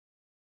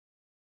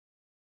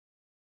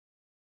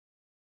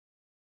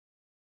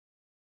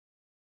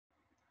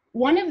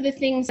one of the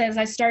things as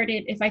I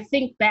started, if I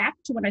think back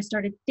to when I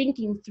started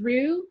thinking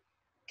through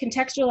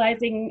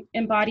contextualizing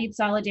embodied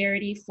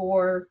solidarity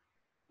for,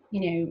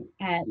 Gen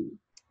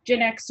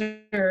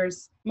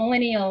Xers,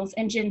 millennials,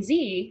 and Gen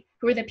Z,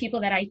 who are the people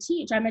that I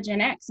teach. I'm a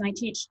Gen X and I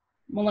teach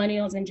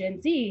millennials and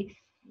Gen Z.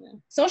 Yeah.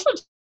 Social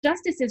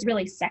justice is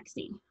really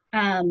sexy.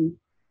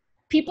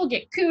 People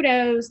get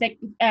kudos. That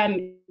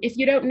if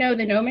you don't know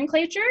the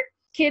nomenclature,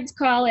 the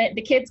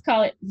kids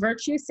call it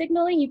virtue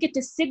signaling. You get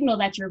to signal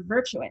that you're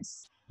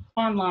virtuous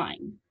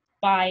online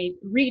by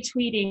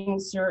retweeting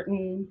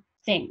certain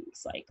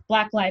things like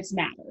Black Lives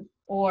Matter,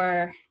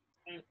 or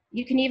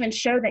you can even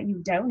show that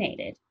you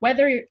donated,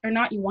 whether or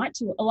not you want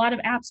to. A lot of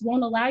apps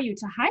won't allow you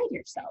to hide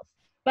yourself,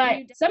 but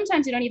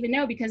sometimes you don't even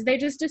know because they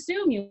just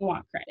assume you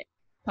want credit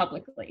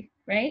publicly,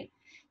 right?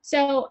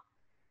 So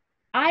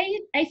I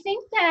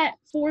think that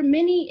for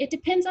many, it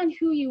depends on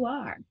who you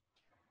are,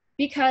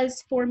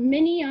 because for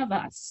many of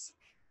us,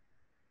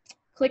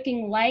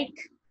 clicking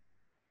like,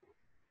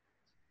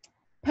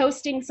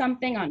 posting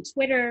something on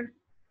Twitter,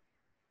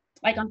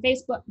 like on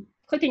Facebook,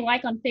 clicking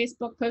like on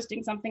Facebook,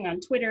 posting something on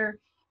Twitter,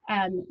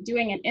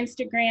 doing an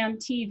Instagram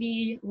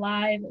TV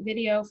live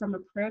video from a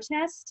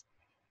protest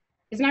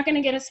is not going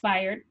to get us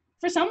fired.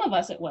 For some of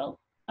us, it will.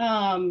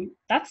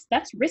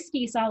 That's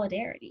risky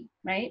solidarity,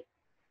 right?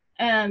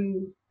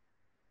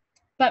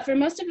 But for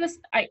most of us,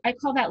 I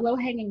call that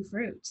low-hanging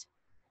fruit.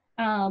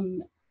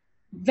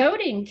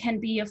 Voting can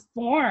be a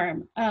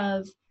form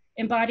of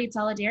embodied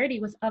solidarity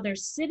with other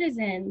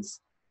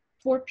citizens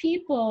for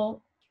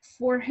people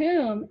for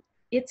whom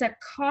it's a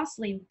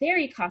costly,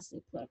 very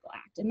costly political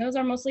act. And those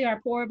are mostly our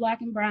poor,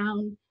 Black and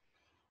brown,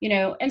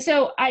 And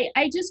so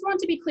I just want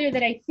to be clear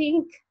that I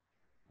think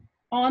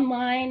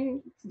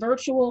online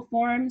virtual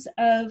forms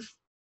of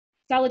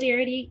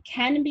solidarity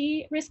can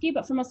be risky,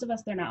 but for most of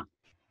us, they're not.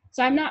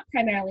 So I'm not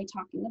primarily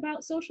talking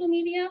about social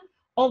media,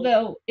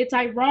 although it's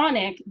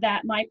ironic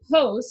that my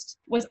post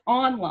was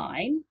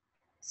online,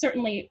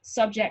 certainly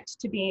subject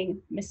to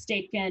being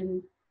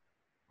mistaken,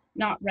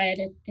 not read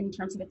in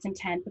terms of its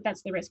intent, but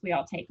that's the risk we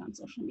all take on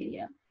social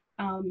media.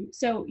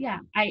 So yeah,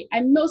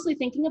 I'm mostly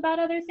thinking about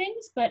other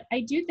things, but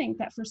I do think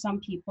that for some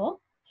people,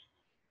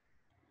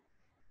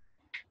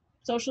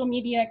 social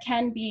media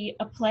can be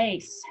a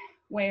place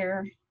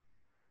where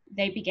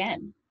they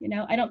begin.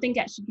 I don't think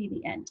that should be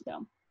the end,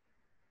 though.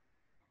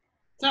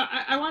 So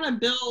I want to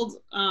build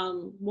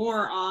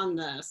more on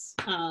this.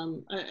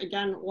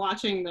 Again,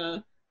 watching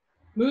the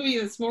movie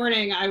this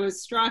morning, I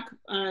was struck,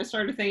 I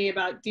started thinking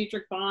about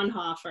Dietrich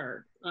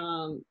Bonhoeffer.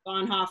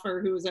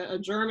 Bonhoeffer, who was a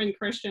German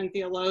Christian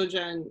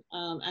theologian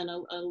and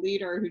a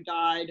leader who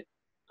died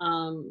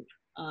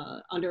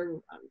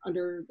under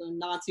the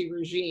Nazi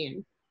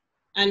regime.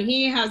 And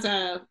he has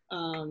a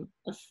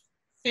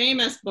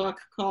famous book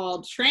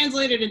called,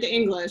 translated into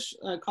English,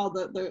 called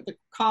the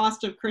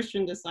Cost of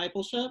Christian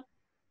Discipleship.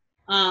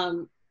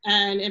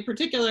 And in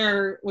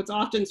particular, what's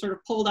often sort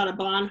of pulled out of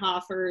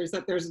Bonhoeffer is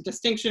that there's a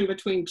distinction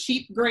between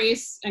cheap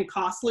grace and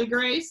costly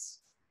grace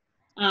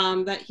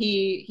that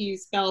he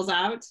spells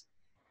out.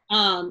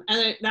 And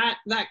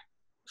that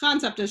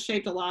concept has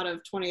shaped a lot of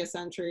 20th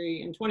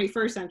century and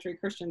 21st century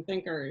Christian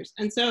thinkers.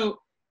 And so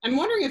I'm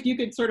wondering if you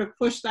could sort of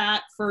push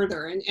that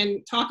further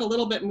and talk a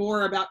little bit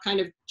more about kind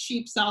of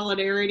cheap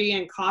solidarity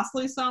and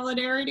costly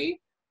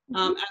solidarity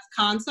as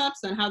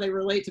concepts and how they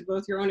relate to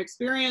both your own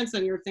experience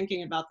and your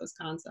thinking about this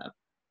concept.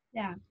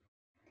 Yeah.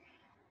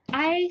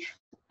 I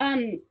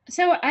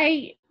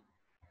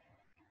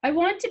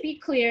want to be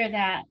clear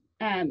that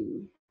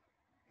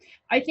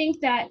I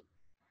think that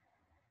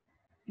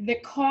the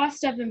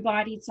cost of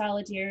embodied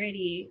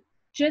solidarity,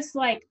 just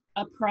like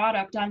a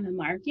product on the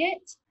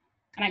market,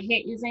 and I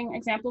hate using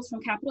examples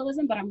from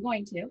capitalism, but I'm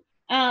going to,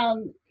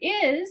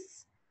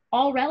 is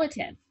all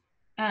relative.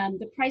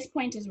 The price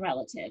point is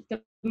relative.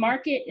 The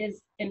market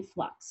is in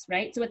flux,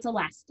 right? So it's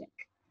elastic.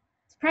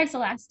 It's price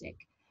elastic,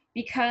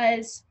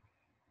 because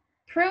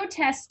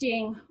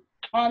protesting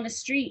on the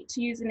street,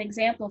 to use an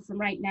example from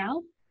right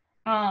now,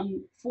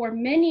 for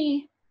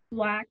many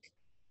Black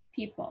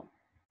people,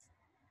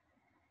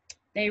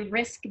 they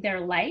risk their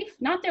life,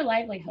 not their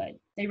livelihood,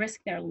 they risk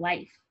their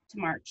life to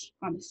march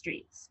on the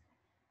streets.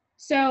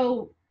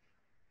 So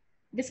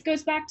this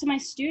goes back to my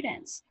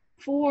students.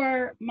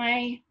 For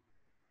my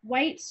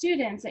white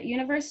students at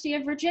University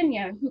of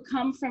Virginia who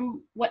come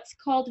from what's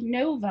called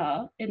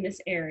Nova in this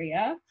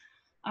area,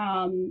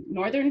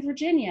 Northern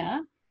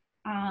Virginia,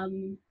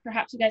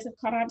 perhaps you guys have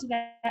caught on to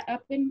that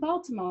up in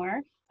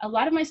Baltimore. A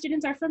lot of my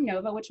students are from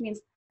Nova, which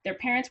means their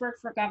parents work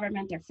for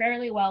government, they're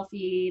fairly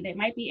wealthy, they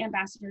might be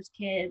ambassadors'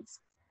 kids,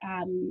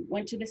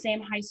 went to the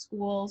same high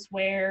schools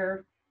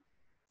where,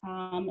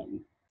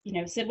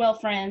 Sidwell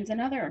Friends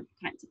and other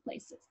kinds of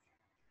places.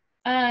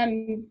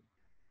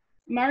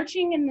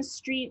 Marching in the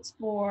streets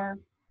for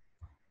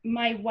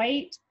my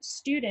white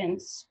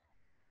students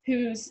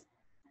whose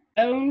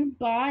own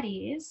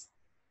bodies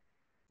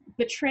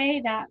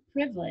betray that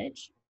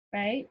privilege,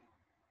 right?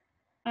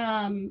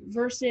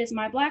 Versus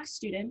my Black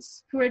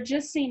students who are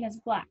just seen as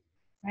Black,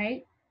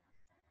 right?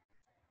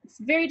 It's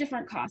a very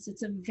different cost.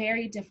 It's a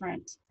very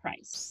different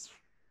price.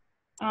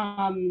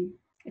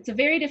 It's a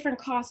very different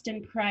cost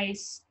and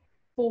price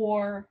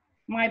for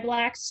my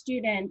Black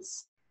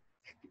students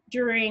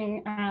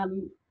during,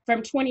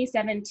 from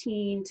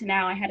 2017 to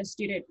now. I had a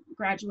student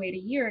graduate a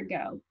year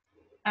ago.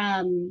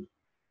 And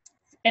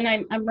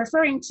I'm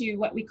referring to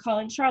what we call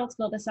in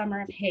Charlottesville the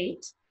summer of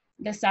hate,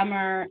 the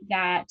summer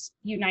that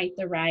unite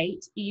the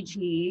right,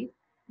 e.g.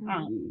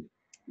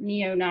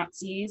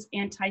 Neo-Nazis,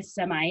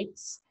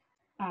 anti-Semites,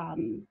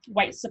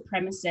 white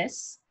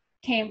supremacists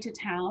came to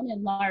town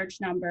in large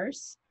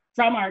numbers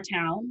from our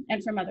town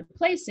and from other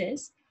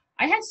places.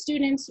 I had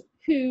students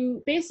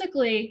who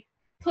basically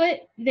put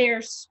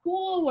their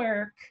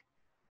schoolwork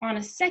on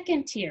a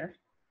second tier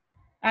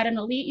at an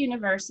elite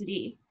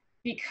university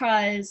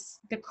because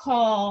the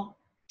call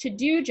to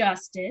do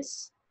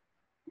justice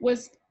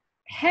was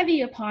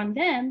heavy upon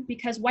them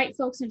because white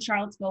folks in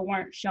Charlottesville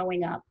weren't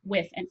showing up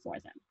with and for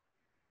them.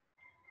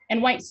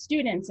 And white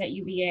students at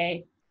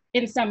UVA,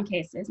 in some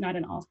cases, not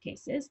in all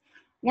cases,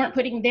 weren't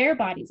putting their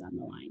bodies on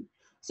the line.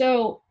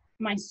 So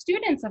my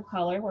students of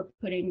color were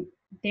putting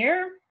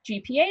their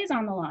GPAs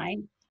on the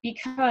line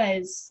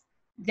because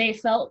they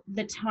felt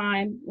the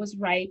time was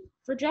ripe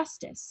for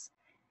justice.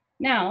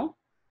 Now,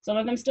 some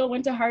of them still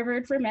went to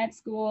Harvard for med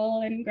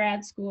school and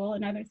grad school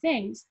and other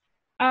things.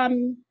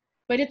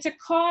 But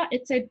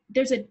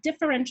there's a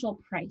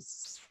differential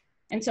price.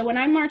 And so when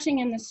I'm marching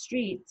in the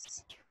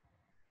streets,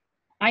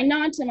 I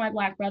nod to my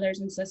Black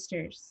brothers and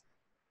sisters.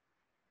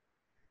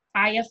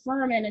 I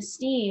affirm and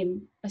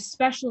esteem,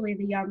 especially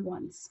the young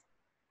ones,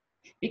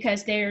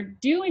 because they're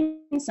doing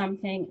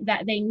something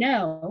that they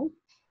know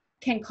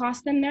can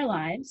cost them their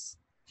lives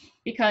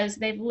because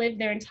they've lived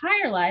their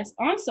entire lives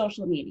on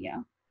social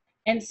media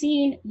and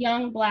seen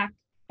young Black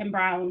and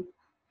brown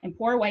and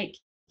poor white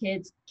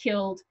kids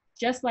killed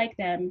just like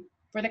them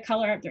for the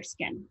color of their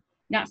skin,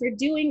 not for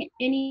doing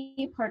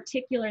any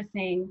particular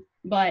thing,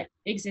 but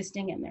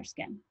existing in their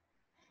skin.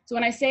 So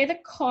when I say the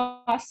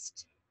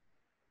cost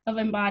of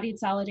embodied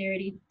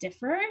solidarity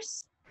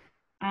differs,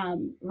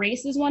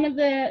 race is one of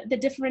the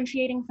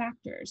differentiating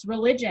factors.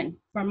 Religion,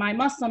 for my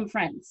Muslim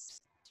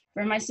friends,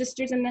 for my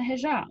sisters in the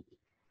hijab.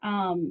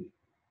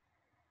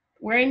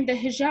 Wearing the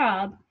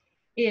hijab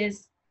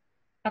is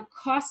a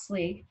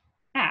costly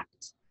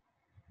act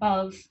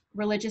of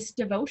religious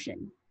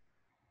devotion.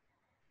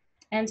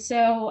 And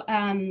so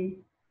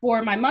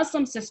for my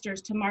Muslim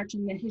sisters to march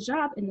in the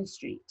hijab in the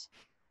street,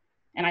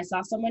 and I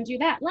saw someone do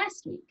that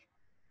last week,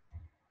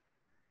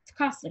 it's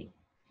costly.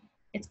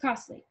 It's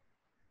costly.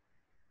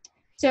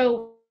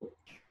 So,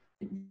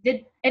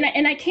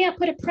 and I can't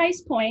put a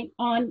price point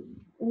on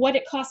what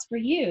it costs for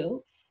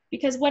you,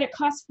 because what it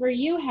costs for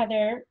you,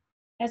 Heather,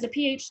 as a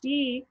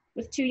PhD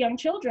with 2 young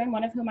children,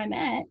 one of whom I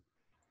met,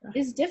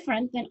 is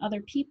different than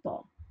other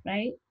people,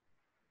 right?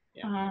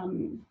 Yeah.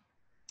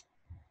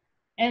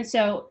 And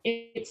so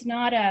it's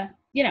not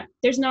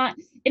there's not,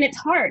 and it's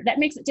hard. That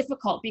makes it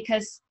difficult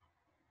because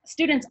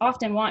students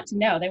often want to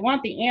know, they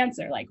want the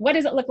answer. Like, what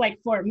does it look like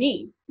for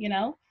me?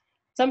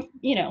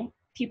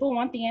 People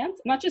want the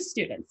answer, not just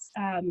students.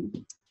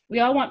 We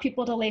all want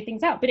people to lay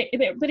things out, but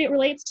it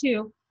relates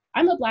to,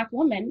 I'm a Black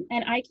woman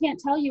and I can't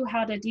tell you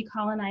how to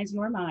decolonize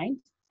your mind,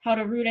 how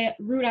to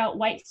root out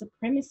white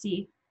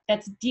supremacy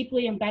that's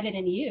deeply embedded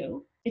in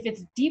you. If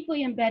it's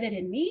deeply embedded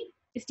in me,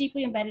 it's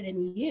deeply embedded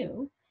in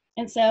you.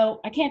 And so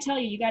I can't tell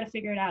you, you got to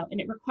figure it out. And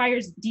it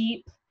requires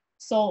deep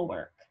soul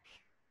work,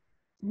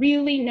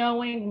 really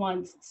knowing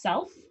one's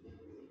self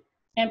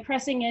and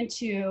pressing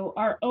into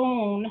our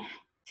own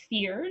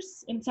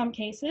fears in some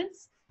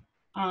cases.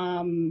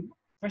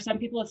 For some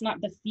people, it's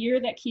not the fear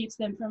that keeps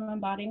them from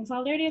embodying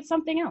solidarity, it's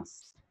something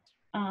else.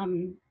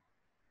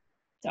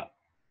 So.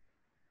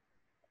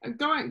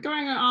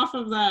 Going off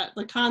of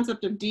the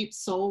concept of deep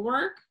soul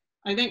work,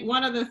 I think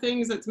one of the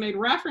things that's made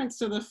reference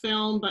to the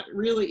film but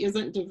really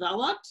isn't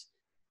developed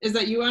is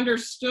that you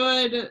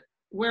understood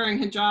wearing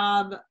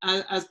hijab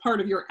as part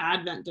of your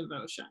Advent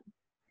devotion,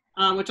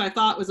 which I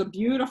thought was a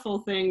beautiful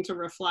thing to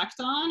reflect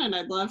on, and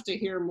I'd love to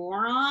hear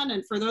more on.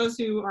 And for those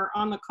who are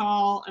on the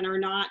call and are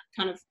not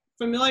kind of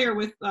familiar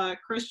with the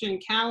Christian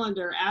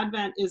calendar,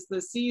 Advent is the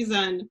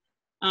season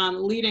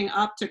leading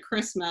up to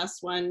Christmas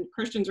when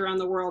Christians around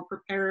the world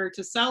prepare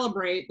to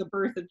celebrate the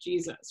birth of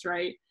Jesus,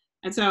 right?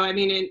 And so, I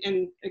mean,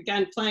 in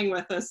again, playing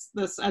with this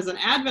as an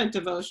Advent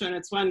devotion,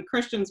 it's when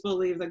Christians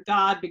believe that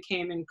God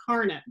became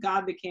incarnate,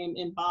 God became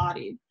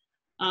embodied.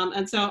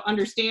 And so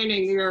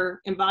understanding your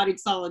embodied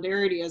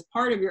solidarity as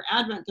part of your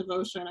Advent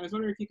devotion, I was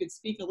wondering if you could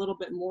speak a little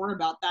bit more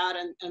about that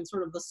and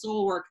sort of the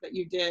soul work that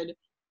you did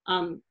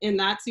in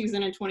that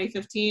season in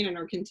 2015 and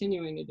are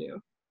continuing to do.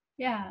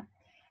 Yeah.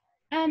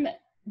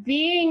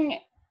 Being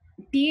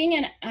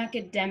an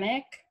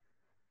academic,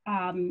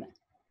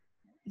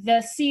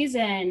 the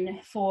season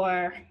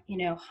for,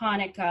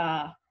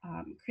 Hanukkah,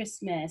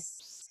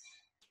 Christmas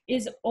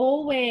is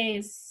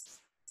always,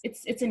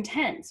 it's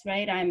intense,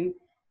 right? I'm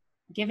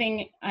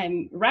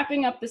I'm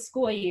wrapping up the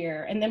school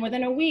year, and then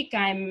within a week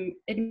I'm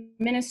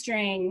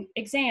administering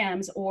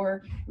exams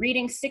or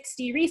reading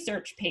 60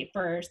 research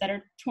papers that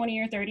are 20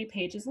 or 30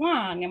 pages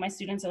long, and my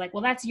students are like,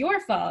 well, that's your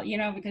fault,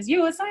 because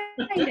you assigned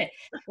it.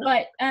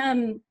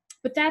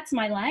 But that's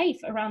my life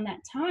around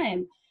that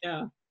time.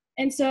 Yeah.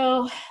 And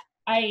so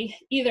I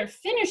either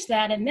finish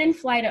that and then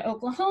fly to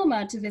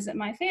Oklahoma to visit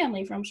my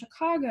family from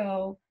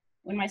Chicago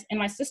and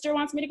my sister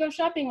wants me to go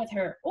shopping with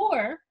her,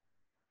 or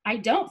I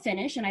don't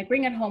finish and I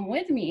bring it home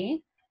with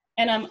me,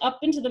 and I'm up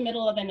into the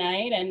middle of the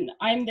night, and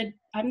I'm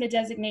the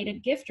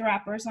designated gift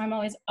wrapper, so I'm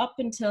always up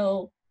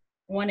until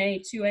 1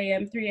 a.m., 2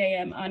 a.m., 3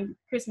 a.m. on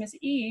Christmas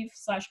Eve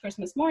 /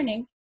 Christmas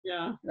morning,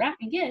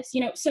 wrapping gifts.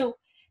 So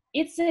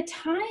it's a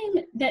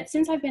time that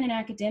since I've been in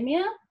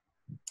academia,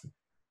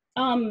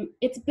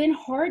 it's been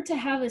hard to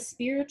have a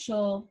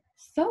spiritual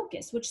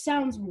focus, which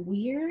sounds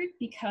weird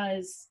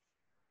because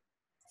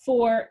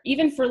for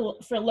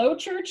low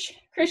church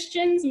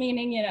Christians,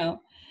 meaning,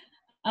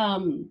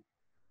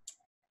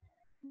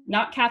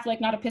 not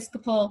Catholic, not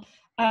Episcopal,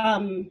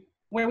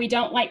 where we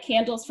don't light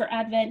candles for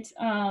Advent,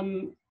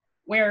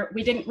 where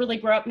we didn't really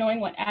grow up knowing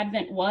what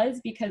Advent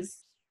was,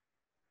 because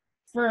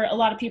for a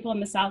lot of people in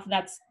the South,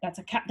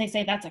 they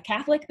say that's a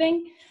Catholic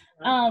thing.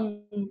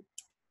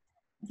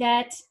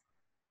 That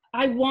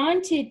I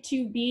wanted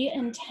to be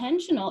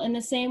intentional in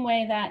the same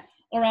way that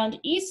around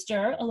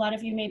Easter, a lot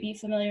of you may be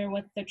familiar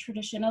with the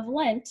tradition of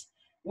Lent,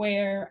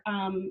 where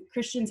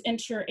Christians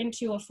enter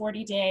into a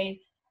 40-day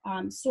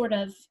sort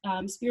of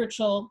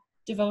spiritual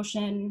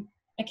devotion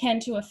akin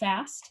to a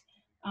fast,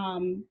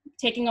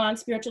 taking on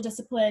spiritual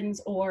disciplines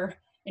or,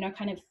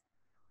 kind of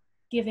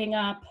giving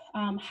up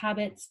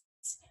habits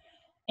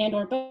and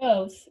or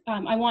both.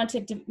 I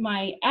wanted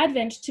my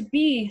Advent to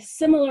be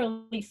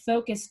similarly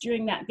focused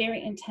during that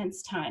very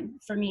intense time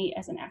for me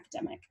as an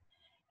academic.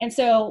 And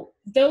so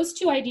those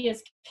two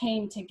ideas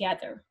came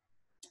together.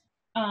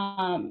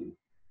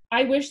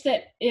 I wish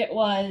that it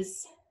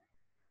was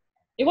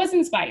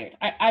inspired.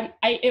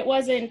 It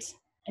wasn't,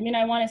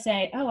 I want to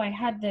say, I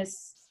had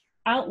this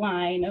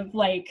outline of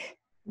like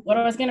what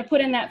I was going to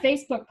put in that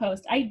Facebook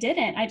post. I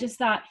didn't. I just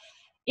thought,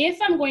 if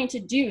I'm going to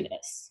do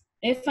this,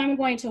 if I'm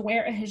going to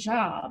wear a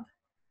hijab,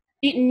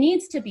 it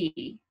needs to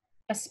be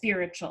a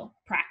spiritual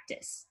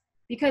practice,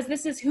 because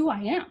this is who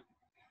I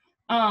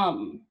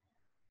am.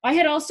 I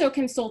had also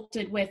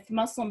consulted with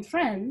Muslim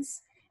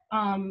friends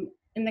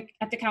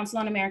at the Council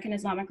on American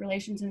Islamic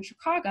Relations in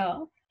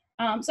Chicago.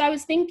 So I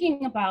was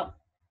thinking about,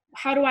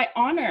 how do I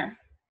honor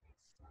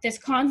this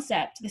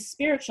concept, this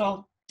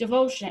spiritual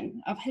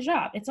devotion of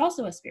hijab? It's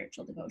also a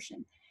spiritual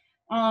devotion.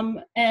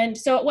 And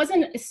so it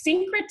wasn't a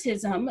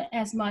syncretism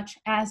as much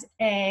as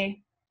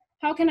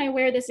how can I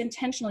wear this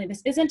intentionally?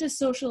 This isn't a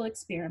social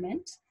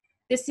experiment.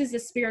 This is a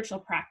spiritual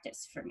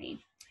practice for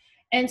me.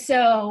 And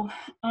so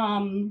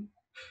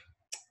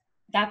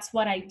that's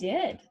what I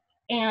did.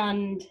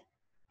 And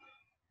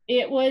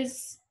it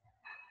was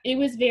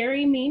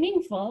very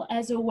meaningful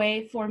as a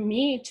way for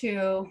me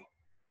to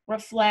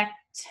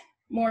reflect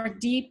more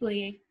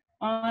deeply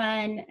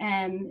on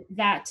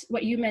that,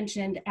 what you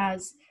mentioned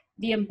as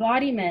the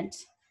embodiment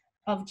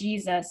of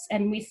Jesus.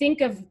 And we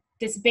think of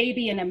this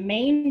baby in a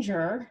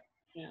manger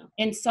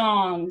in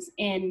songs,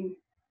 in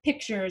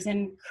pictures,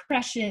 and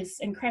creches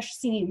and creche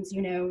scenes.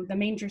 The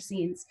manger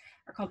scenes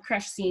are called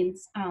creche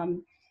scenes.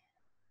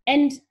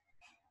 And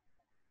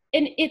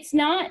it's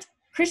not,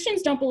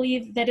 Christians don't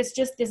believe that it's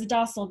just this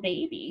docile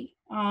baby.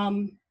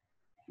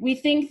 We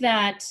think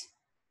that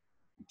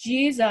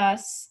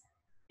Jesus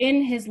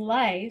in his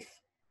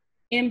life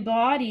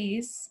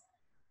embodies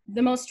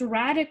the most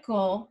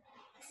radical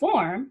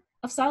form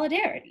of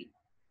solidarity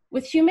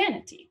with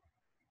humanity,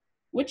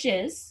 which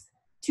is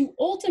to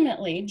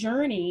ultimately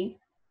journey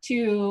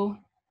to,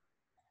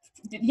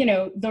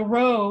 the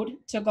road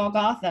to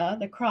Golgotha,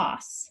 the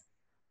cross,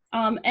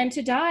 and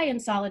to die in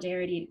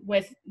solidarity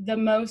with the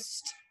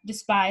most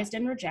despised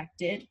and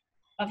rejected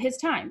of his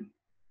time: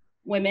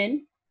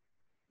 women,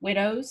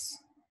 widows,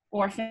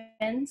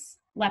 orphans,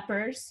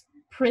 lepers,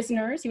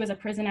 prisoners. He was a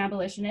prison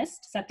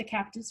abolitionist, set the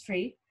captives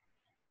free.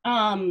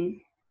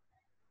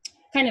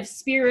 Kind of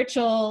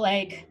spiritual,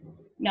 like,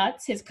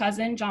 nuts, his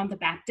cousin, John the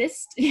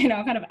Baptist,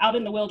 kind of out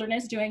in the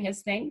wilderness doing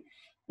his thing.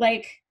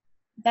 Like,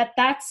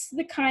 that's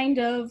the kind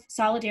of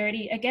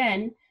solidarity,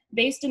 again,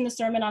 based in the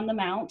Sermon on the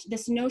Mount,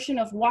 this notion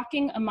of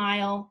walking a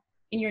mile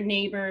in your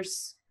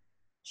neighbor's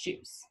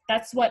shoes.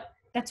 That's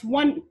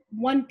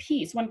one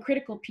piece, one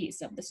critical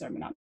piece of the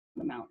Sermon on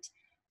the Mount.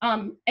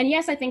 And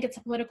yes, I think it's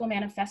a political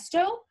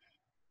manifesto,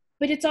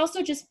 but it's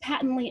also just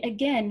patently,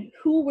 again,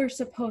 who we're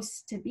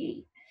supposed to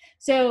be.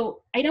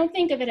 So I don't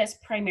think of it as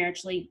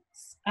primarily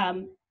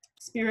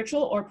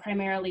spiritual or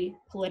primarily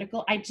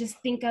political. I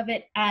just think of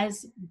it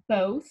as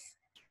both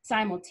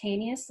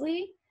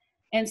simultaneously.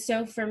 And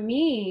so for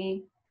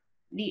me,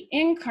 the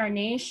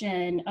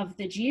incarnation of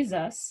the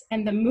Jesus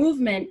and the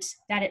movement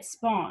that it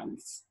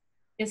spawns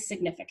is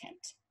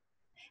significant.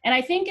 And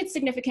I think it's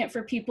significant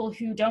for people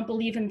who don't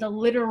believe in the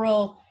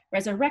literal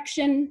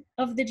resurrection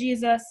of the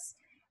Jesus,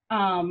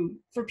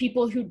 for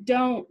people who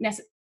don't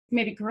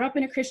maybe grew up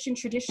in a Christian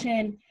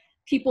tradition,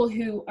 people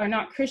who are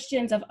not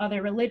Christians of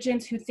other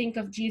religions who think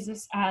of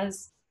Jesus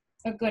as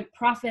a good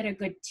prophet, a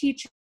good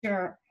teacher,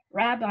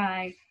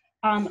 rabbi.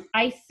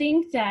 I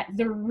think that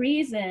the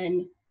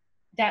reason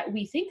that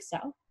we think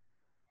so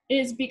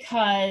is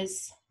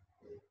because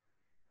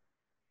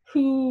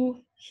who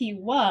he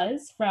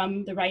was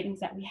from the writings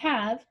that we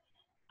have,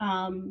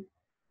 and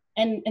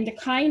the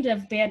kind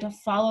of band of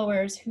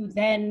followers who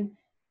then,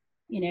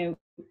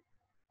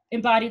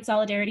 embodied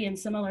solidarity in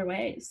similar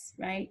ways,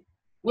 right?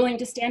 Willing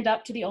to stand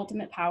up to the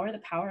ultimate power, the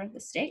power of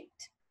the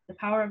state, the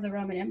power of the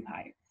Roman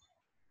Empire.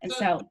 And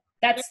so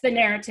that's the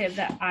narrative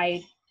that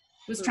I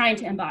was trying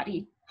to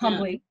embody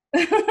humbly.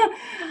 Yeah.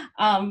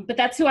 But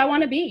that's who I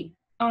want to be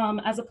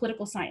as a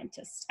political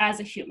scientist,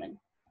 as a human.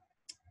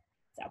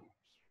 So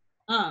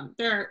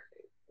there's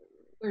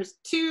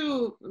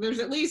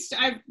at least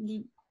I've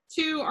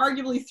two,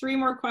 arguably three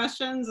more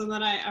questions, and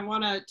then I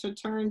want to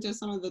turn to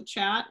some of the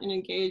chat and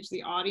engage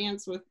the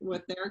audience with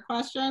their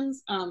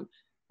questions.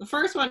 The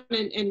first one,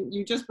 and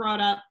you just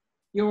brought up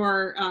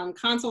your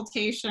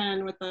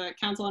consultation with the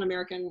Council on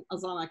American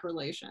Islamic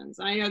Relations.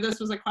 And I know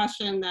this was a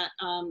question that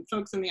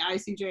folks in the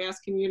ICJS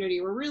community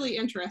were really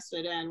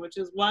interested in, which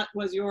is what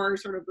was your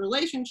sort of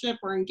relationship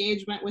or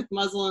engagement with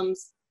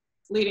Muslims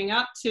leading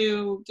up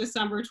to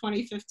December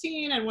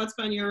 2015, and what's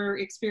been your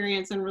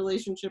experience and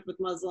relationship with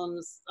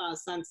Muslims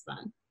since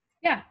then?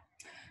 Yeah,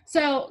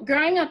 so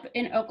growing up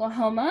in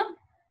Oklahoma,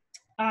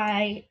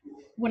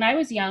 when I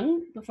was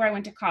young, before I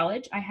went to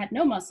college, I had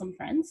no Muslim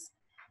friends.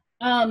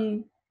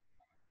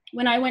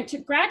 When I went to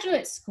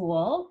graduate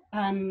school,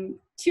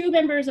 two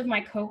members of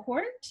my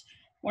cohort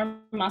were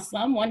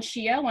Muslim, one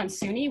Shia, one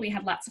Sunni. We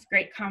had lots of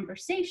great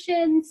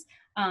conversations,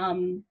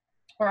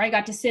 or I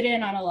got to sit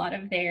in on a lot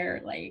of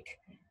their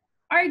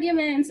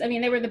arguments. I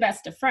mean, they were the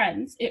best of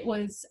friends. It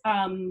was,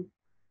 and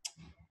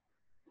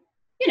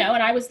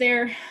I was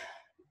their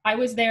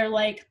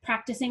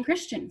practicing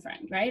Christian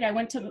friend, right? I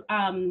went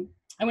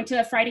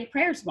to Friday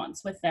prayers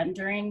once with them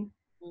during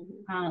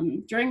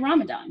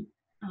Ramadan.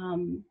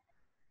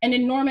 And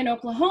in Norman,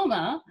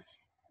 Oklahoma,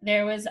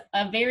 there was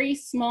a very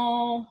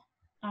small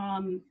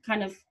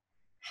kind of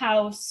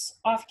house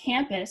off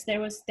campus.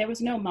 There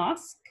was no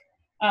mosque,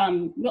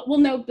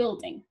 no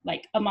building.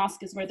 Like a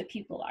mosque is where the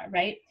people are,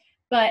 right?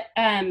 But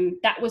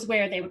that was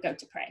where they would go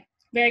to pray.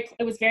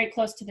 It was very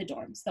close to the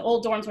dorms, the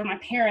old dorms where my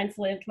parents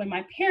lived when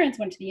my parents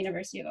went to the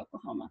University of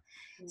Oklahoma.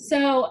 Mm-hmm.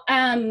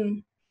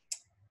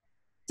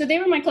 So they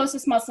were my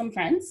closest Muslim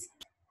friends.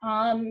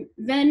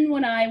 Then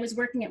when I was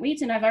working at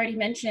Wheaton, I've already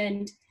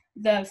mentioned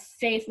the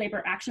Faith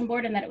Labor Action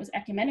Board and that it was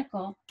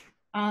ecumenical.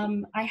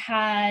 I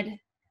had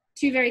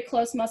two very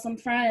close Muslim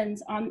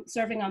friends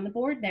serving on the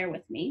board there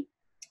with me.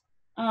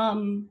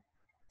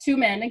 Two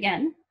men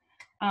again.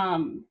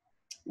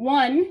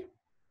 One,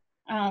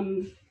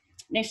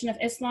 Nation of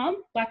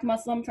Islam, Black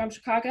Muslim from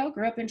Chicago,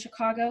 grew up in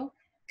Chicago,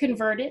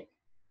 converted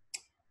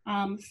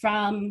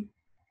from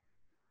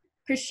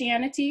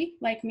Christianity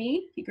like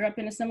me. He grew up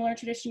in a similar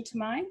tradition to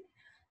mine.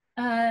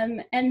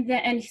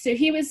 And so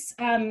he was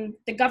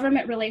the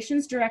government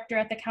relations director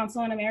at the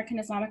Council on American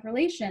Islamic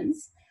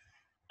Relations.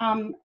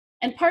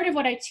 And part of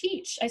what I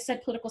teach, I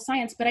said political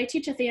science, but I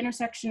teach at the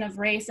intersection of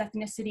race,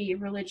 ethnicity,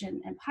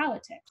 religion, and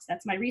politics.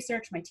 That's my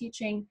research, my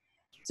teaching.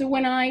 So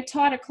when I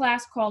taught a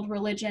class called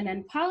Religion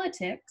and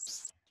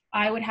Politics,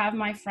 I would have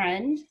my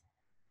friend,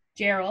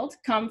 Gerald,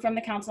 come from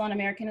the Council on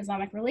American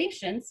Islamic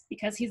Relations,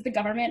 because he's the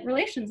government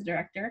relations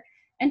director,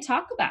 and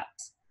talk about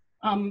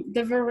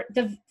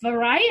the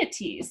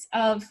varieties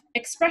of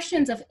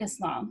expressions of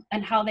Islam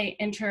and how they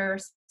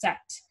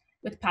intersect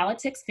with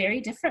politics very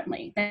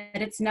differently,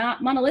 that it's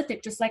not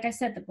monolithic. Just like I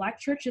said, the Black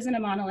church isn't a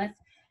monolith,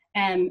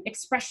 and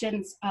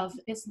expressions of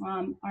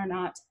Islam are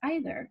not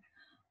either.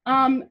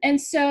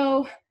 And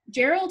so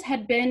Gerald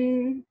had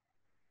been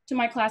to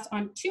my class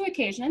on 2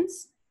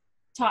 occasions,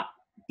 taught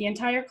the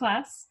entire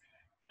class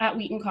at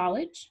Wheaton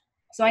College.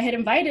 So I had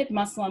invited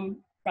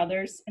Muslim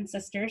brothers and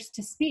sisters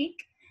to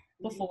speak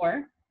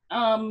before.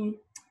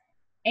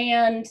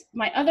 And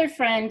my other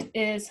friend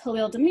is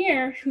Halil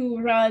Demir,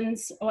 who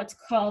runs what's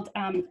called,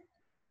 and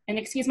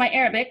excuse my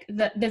Arabic,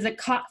 the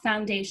Zakat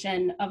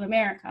Foundation of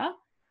America.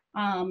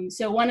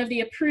 So one of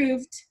the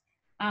approved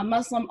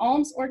Muslim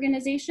alms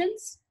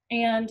organizations.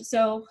 And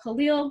so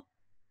Halil,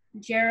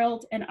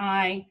 Gerald, and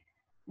I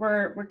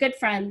were good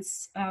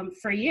friends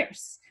for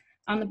years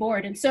on the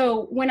board. And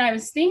so when I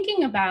was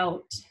thinking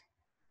about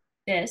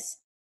this,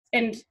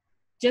 and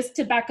just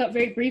to back up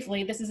very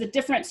briefly, this is a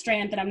different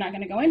strand that I'm not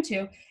going to go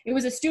into. It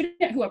was a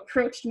student who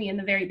approached me in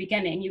the very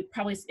beginning. You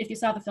probably, if you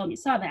saw the film, you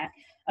saw that,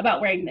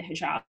 about wearing the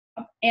hijab.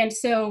 And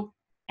so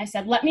I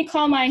said, let me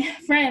call my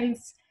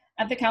friends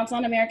at the Council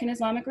on American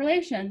Islamic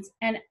Relations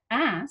and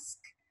ask,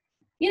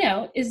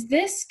 is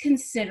this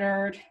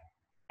considered,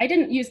 I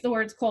didn't use the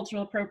words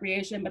cultural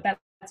appropriation, but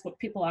that's what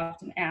people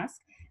often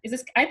ask. Is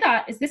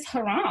this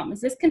haram?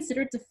 Is this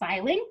considered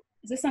defiling?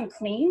 Is this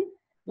unclean?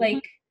 Mm-hmm.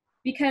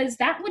 Because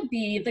that would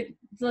be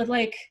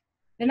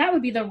then that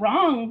would be the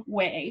wrong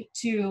way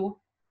to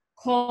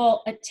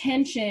call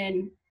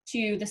attention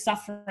to the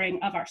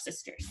suffering of our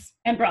sisters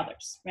and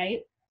brothers, right?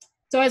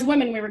 So as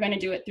women, we were going to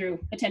do it through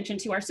attention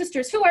to our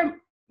sisters who are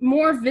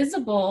more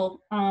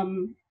visible,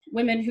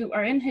 women who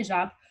are in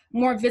hijab,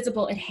 more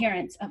visible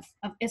adherents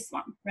of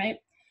Islam, right?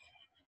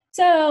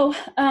 So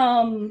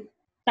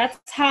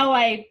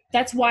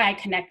that's why I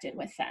connected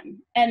with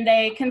them. And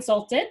they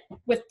consulted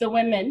with the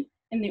women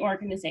in the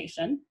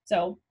organization.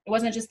 So it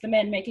wasn't just the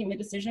men making the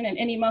decision, and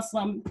any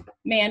Muslim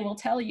man will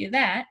tell you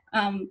that,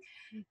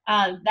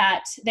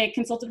 that they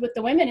consulted with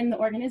the women in the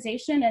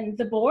organization, and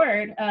the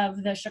board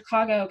of the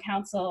Chicago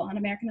Council on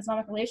American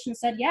Islamic Relations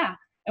said, yeah.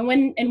 And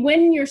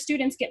when your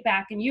students get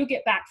back and you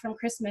get back from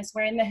Christmas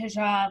wearing the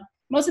hijab,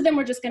 most of them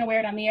were just going to wear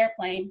it on the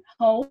airplane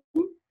home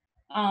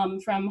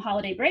from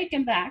holiday break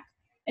and back.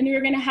 And we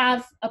were going to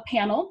have a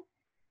panel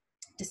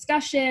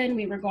discussion.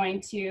 We were going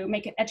to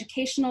make it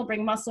educational,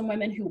 bring Muslim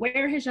women who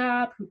wear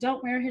hijab, who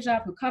don't wear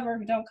hijab, who cover,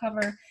 who don't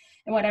cover,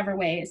 in whatever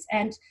ways,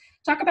 and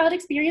talk about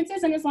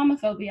experiences in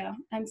Islamophobia.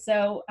 And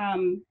so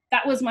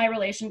that was my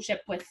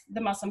relationship with the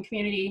Muslim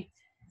community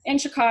in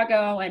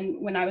Chicago and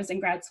when I was in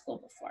grad school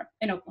before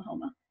in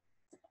Oklahoma.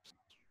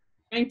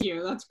 Thank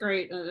you. That's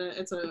great.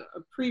 It's a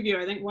preview.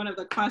 I think one of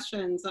the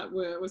questions that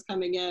was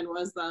coming in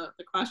was the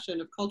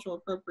question of cultural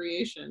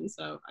appropriation.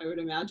 So I would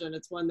imagine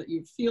it's one that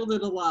you've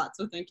fielded a lot.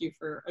 So thank you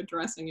for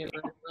addressing it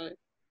right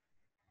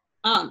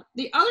away.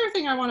 The other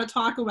thing I want to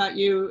talk about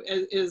you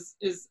is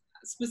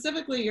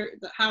specifically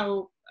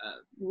how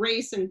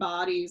race and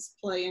bodies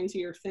play into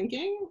your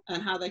thinking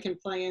and how they can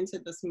play into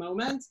this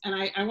moment. And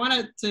I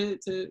wanted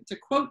to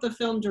quote the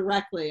film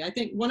directly. I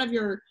think one of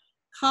your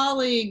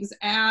colleagues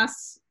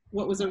asked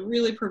what was a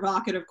really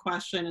provocative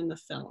question in the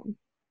film.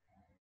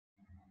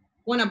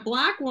 When a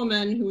Black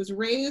woman who was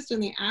raised in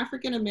the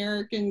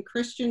African-American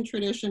Christian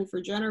tradition for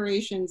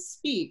generations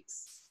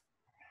speaks,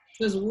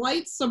 does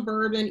white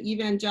suburban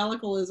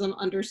evangelicalism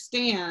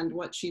understand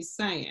what she's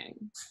saying?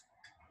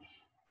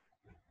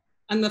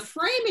 And the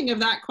framing of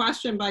that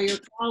question by your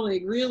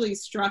colleague really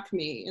struck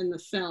me in the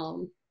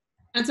film.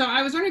 And so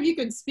I was wondering if you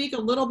could speak a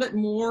little bit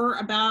more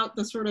about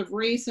the sort of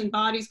race and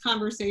bodies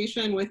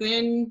conversation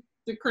within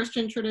the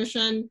Christian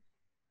tradition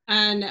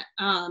and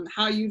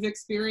how you've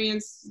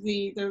experienced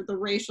the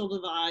racial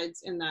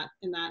divides in that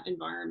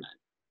environment.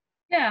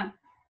 Yeah.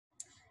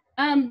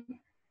 And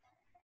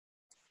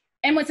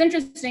what's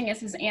interesting is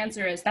his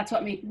answer is, that's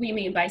what we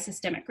mean by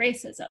systemic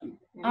racism.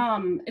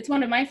 Mm-hmm. It's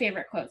one of my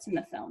favorite quotes in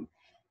the film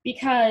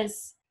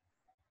because,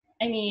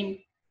 I mean,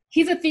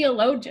 he's a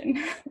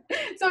theologian.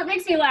 So it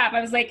makes me laugh.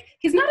 I was like,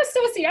 he's not a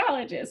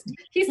sociologist.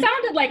 He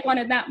sounded like one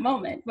in that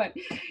moment, but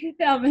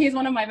he's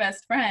one of my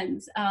best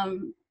friends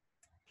on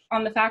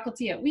the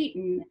faculty at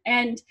Wheaton.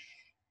 And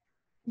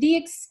the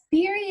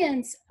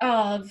experience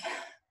of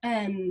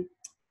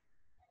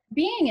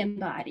being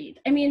embodied,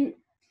 I mean,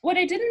 what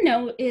I didn't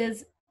know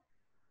is,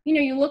 you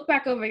know, you look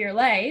back over your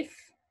life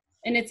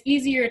and it's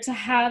easier to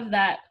have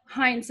that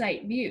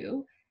hindsight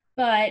view,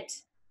 but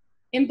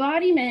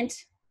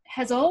embodiment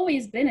has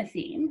always been a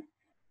theme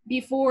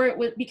before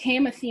it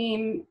became a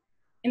theme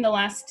in the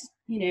last,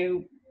 you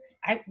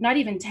know, not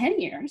even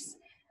 10 years.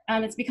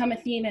 It's become a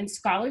theme in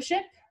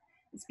scholarship.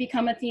 It's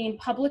become a theme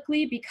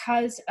publicly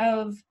because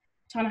of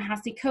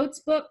Ta-Nehisi Coates'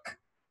 book,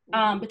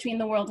 Between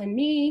the World and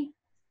Me.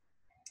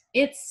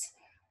 It's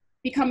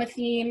become a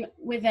theme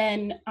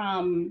within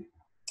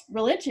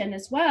religion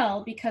as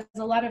well, because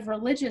a lot of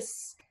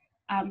religious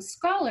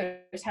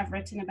scholars have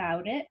written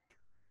about it.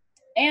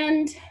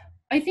 And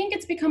I think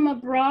it's become a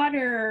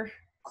broader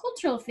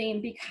cultural theme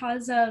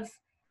because of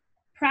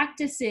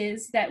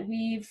practices that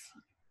we've,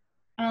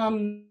 I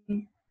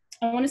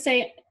want to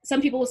say,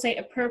 some people will say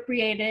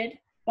appropriated,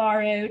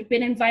 borrowed,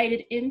 been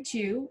invited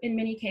into in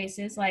many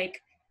cases,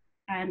 like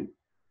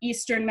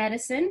Eastern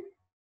medicine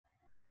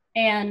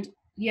and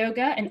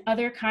yoga and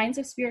other kinds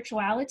of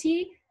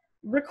spirituality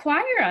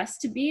require us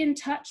to be in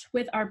touch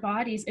with our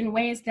bodies in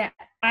ways that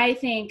I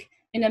think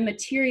in a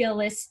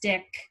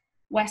materialistic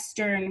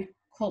Western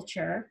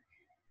culture,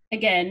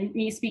 again,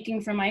 me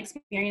speaking from my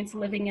experience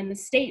living in the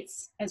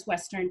States as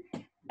Western,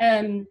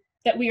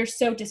 that we are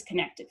so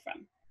disconnected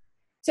from.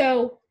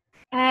 So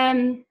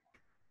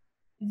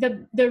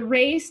the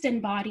raised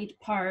embodied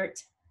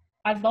part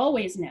I've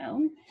always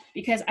known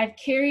because I've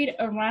carried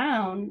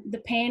around the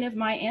pain of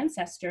my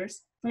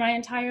ancestors for my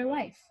entire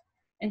life.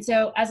 And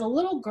so as a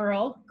little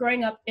girl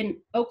growing up in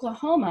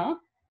Oklahoma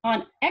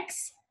on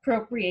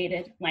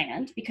expropriated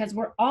land, because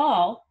we're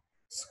all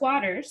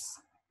squatters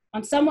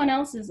on someone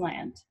else's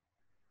land,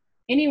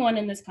 anyone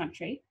in this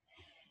country.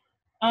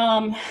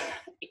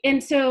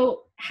 And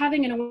so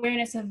having an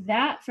awareness of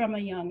that from a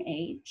young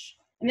age,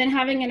 and then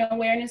having an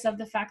awareness of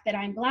the fact that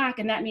I'm Black,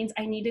 and that means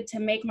I needed to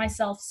make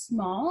myself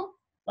small,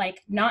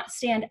 like not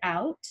stand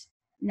out,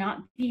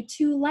 not be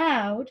too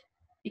loud,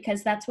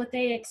 because that's what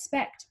they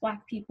expect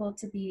Black people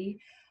to be,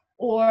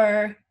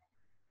 or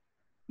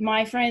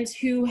my friends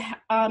who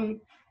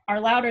are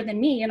louder than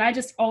me, and I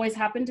just always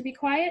happen to be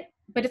quiet,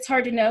 but it's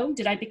hard to know,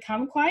 did I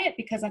become quiet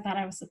because I thought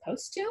I was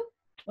supposed to?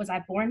 Was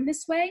I born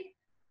this way?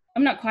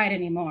 I'm not quiet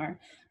anymore,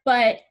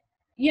 but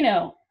you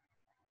know,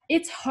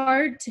 It's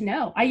hard to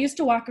know. I used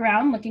to walk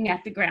around looking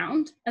at the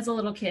ground as a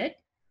little kid.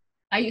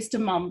 I used to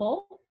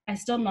mumble. I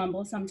still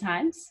mumble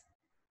sometimes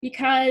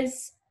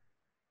because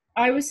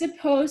I was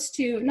supposed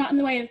to, not in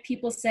the way of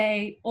people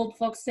say, old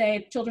folks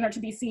say, children are to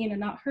be seen and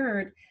not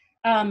heard.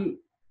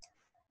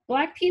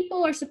 Black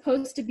people are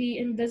supposed to be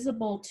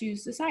invisible to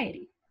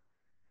society,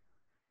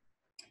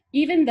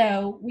 even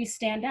though we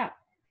stand out.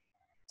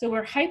 So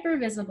we're hyper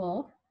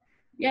visible,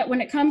 yet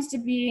when it comes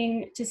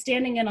to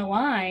standing in a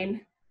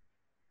line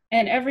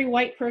and every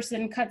white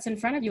person cuts in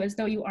front of you as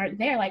though you aren't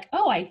there, like,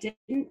 oh, I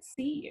didn't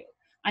see you.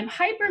 I'm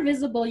hyper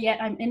visible,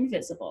 yet I'm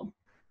invisible.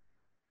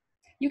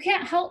 You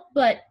can't help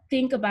but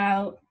think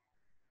about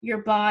your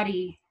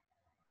body,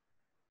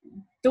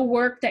 the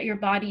work that your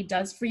body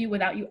does for you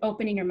without you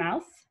opening your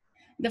mouth.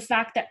 The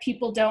fact that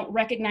people don't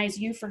recognize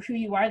you for who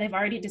you are, they've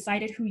already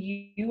decided who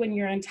you and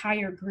your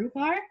entire group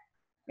are,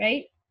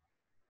 right?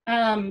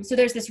 So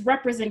there's this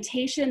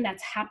representation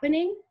that's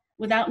happening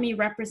without me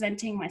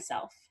representing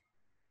myself.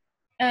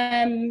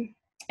 And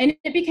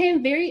it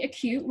became very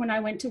acute when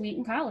I went to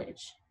Wheaton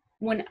College.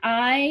 What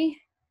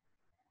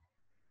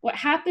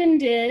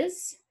happened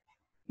is,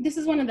 this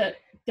is one of the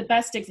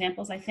best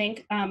examples, I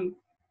think.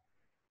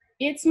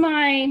 It's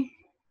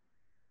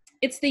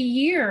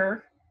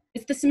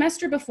the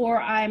semester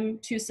before I'm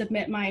to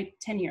submit my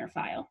tenure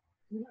file.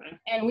 Okay.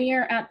 And we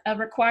are at a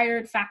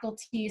required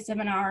faculty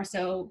seminar.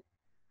 So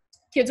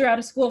kids are out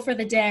of school for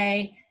the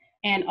day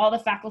and all the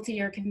faculty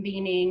are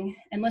convening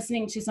and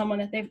listening to someone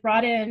that they've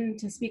brought in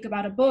to speak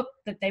about a book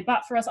that they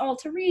bought for us all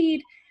to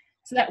read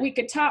so that we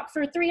could talk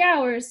for 3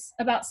 hours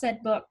about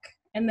said book.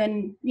 And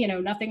then,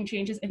 nothing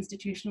changes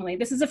institutionally.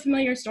 This is a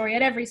familiar story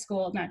at every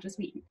school, not just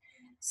Wheaton.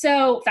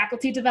 So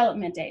faculty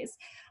development days.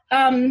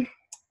 And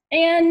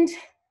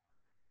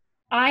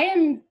I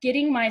am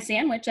getting my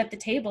sandwich at the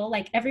table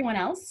like everyone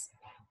else.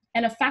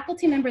 And a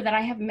faculty member that I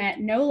have met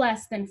no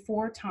less than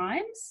 4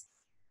 times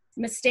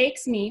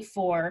mistakes me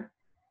for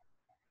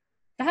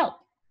the help.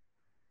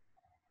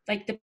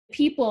 Like the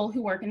people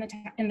who work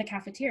in the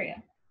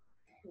cafeteria,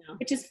 Yeah.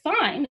 which is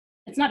fine.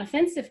 It's not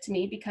offensive to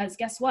me because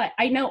guess what?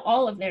 I know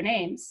all of their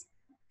names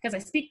because I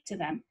speak to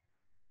them.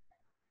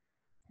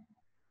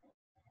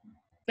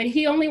 But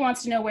he only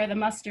wants to know where the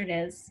mustard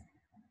is.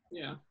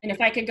 Yeah. And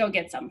if I could go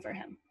get some for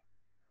him.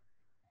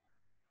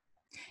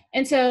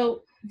 And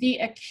so the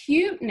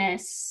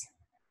acuteness,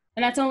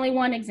 and that's only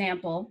one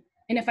example,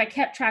 and if I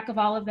kept track of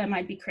all of them,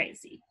 I'd be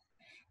crazy.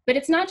 But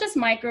it's not just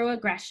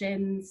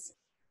microaggressions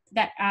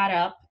that add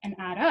up and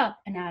add up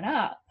and add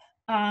up.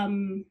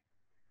 I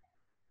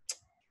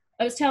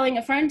was telling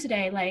a friend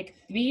today, like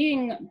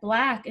being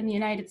Black in the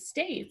United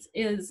States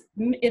is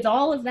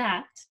all of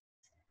that.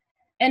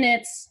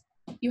 And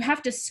you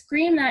have to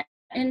scream that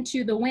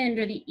into the wind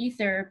or the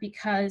ether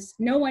because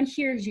no one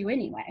hears you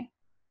anyway.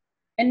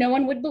 And no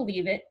one would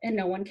believe it and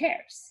no one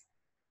cares.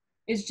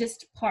 It's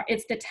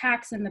the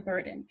tax and the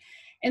burden.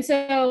 And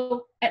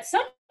so at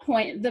some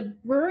point, the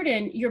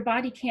burden, your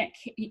body can't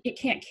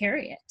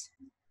carry it.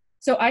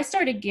 So I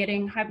started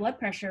getting high blood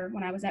pressure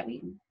when I was at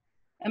Wheaton.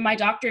 And my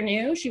doctor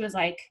knew. She was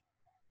like,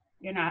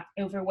 you're not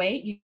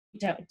overweight. You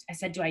don't. I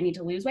said, do I need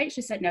to lose weight?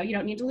 She said, no, you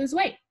don't need to lose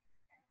weight.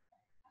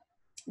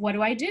 What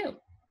do?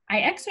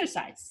 I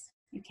exercise.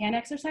 You can't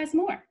exercise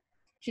more.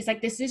 She's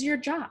like, this is your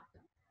job.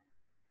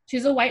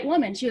 She's a white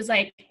woman. She was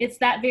like, it's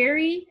that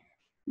very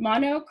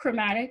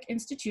monochromatic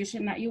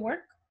institution that you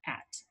work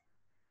at.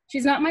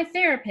 She's not my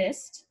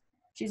therapist.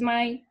 She's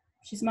my,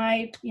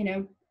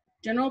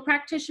 general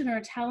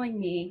practitioner telling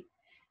me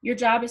your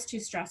job is too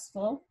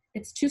stressful.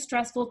 It's too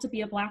stressful to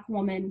be a Black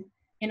woman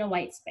in a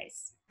white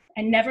space.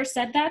 I never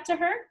said that to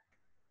her,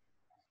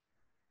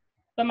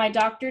 but my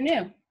doctor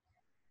knew.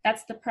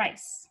 That's the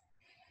price.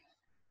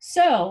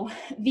 So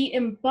the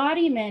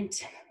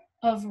embodiment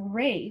of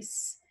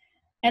race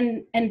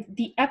and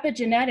the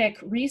epigenetic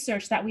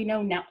research that we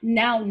now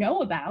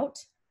know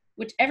about,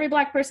 which every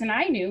Black person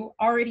I knew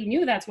already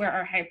knew that's where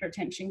our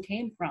hypertension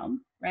came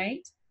from,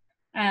 right?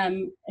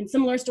 And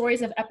similar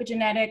stories of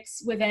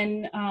epigenetics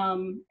within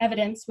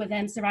evidence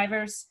within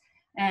survivors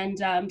and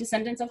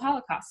descendants of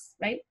Holocaust,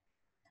 right?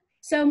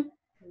 So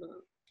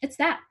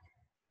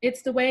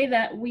it's the way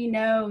that we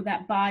know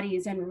that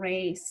bodies and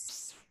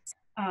race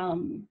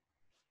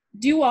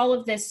do all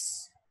of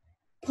this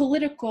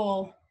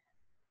political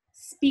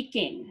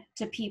speaking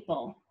to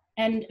people.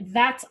 And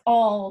that's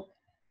all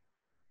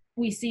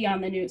we see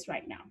on the news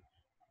right now.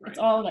 That's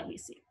all that we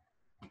see.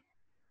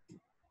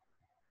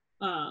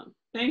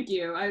 Thank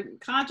you. I'm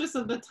conscious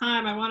of the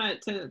time. I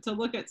wanted to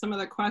look at some of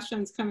the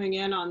questions coming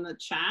in on the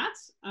chat.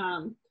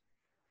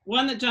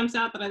 One that jumps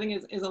out that I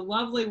think is a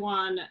lovely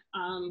one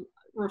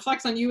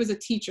reflects on you as a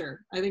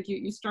teacher. I think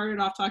you started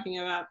off talking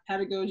about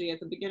pedagogy at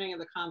the beginning of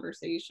the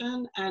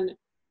conversation and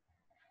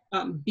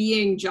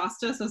being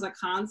justice as a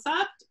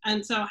concept.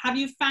 And so have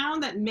you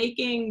found that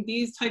making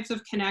these types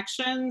of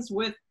connections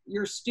with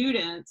your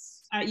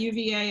students at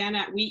UVA and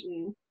at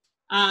Wheaton,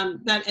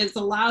 that has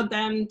allowed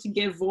them to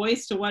give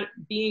voice to what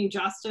being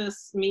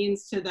justice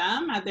means to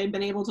them? Have they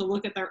been able to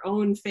look at their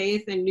own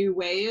faith in new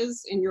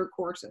ways in your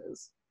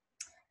courses?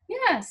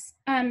 Yes,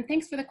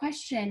 thanks for the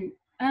question.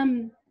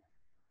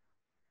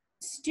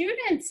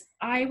 Students,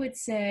 I would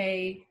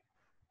say,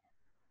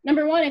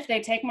 number one, if they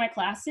take my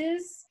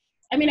classes,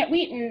 I mean, at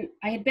Wheaton,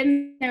 I had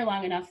been there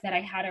long enough that I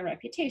had a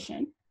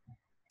reputation.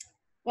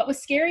 What was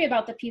scary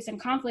about the Peace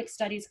and Conflict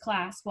Studies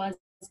class was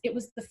it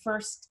was the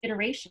first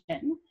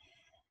iteration.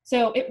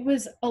 So it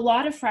was a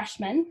lot of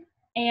freshmen,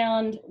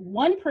 and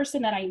one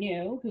person that I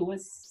knew who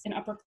was an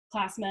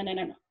upperclassman and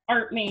an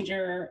art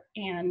major,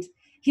 and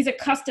he's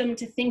accustomed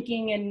to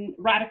thinking in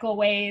radical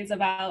ways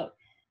about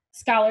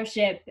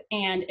scholarship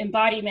and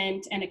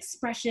embodiment and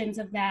expressions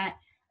of that.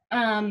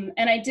 And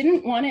I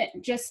didn't want it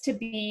just to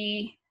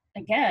be,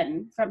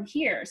 again, from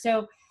here.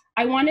 So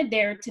I wanted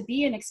there to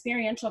be an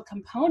experiential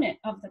component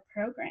of the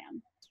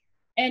program,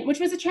 and which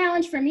was a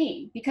challenge for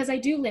me because I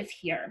do live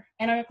here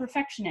and I'm a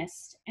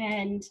perfectionist.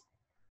 And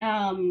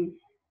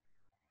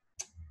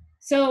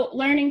so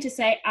learning to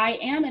say, I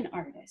am an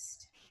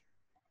artist,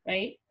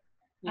 right?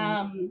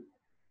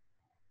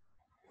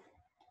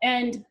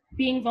 And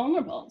being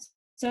vulnerable.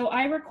 So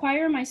I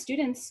require my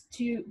students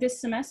to, this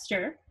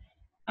semester,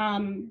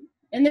 and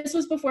this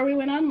was before we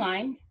went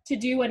online, to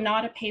do a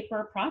not a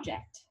paper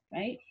project,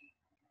 right?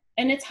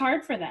 And it's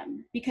hard for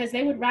them because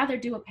they would rather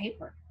do a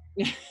paper.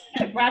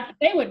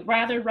 They would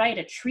rather write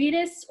a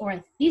treatise or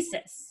a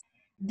thesis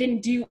than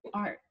do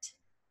art.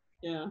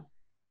 Yeah.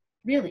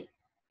 Really.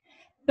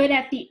 But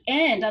at the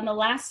end, on the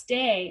last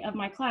day of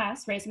my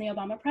class, Raising the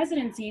Obama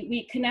Presidency,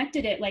 we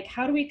connected it, like,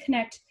 how do we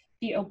connect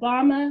the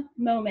Obama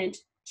moment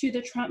to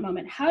the Trump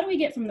moment? How do we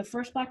get from the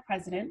first Black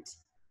president,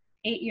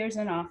 8 years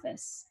in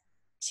office,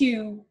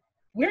 to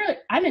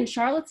I'm in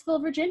Charlottesville,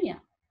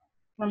 Virginia,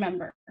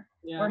 remember,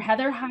 where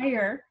Heather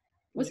Heyer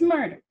was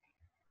murdered,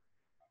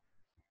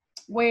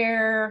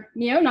 where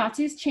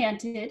neo-Nazis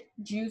chanted,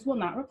 "Jews will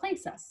not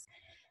replace us,"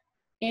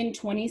 in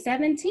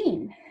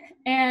 2017.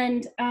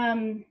 And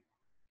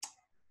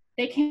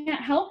they can't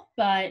help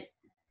but,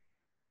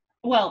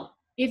 well,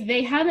 if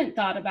they haven't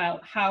thought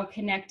about how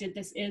connected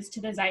this is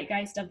to the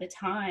zeitgeist of the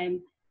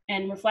time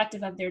and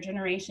reflective of their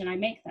generation, I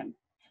make them.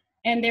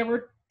 And there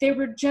were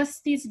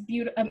just these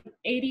beautiful,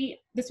 80,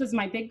 this was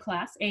my big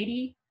class,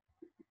 80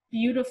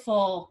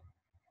 beautiful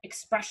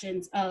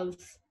expressions of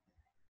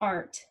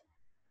art,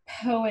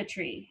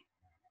 poetry,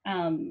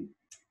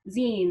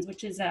 zines,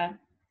 which is a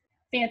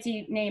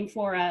fancy name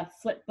for a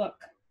flip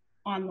book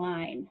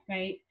online,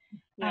 right?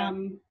 Yeah.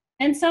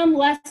 And some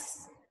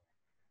less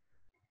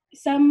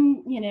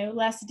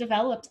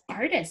developed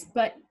artists,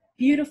 but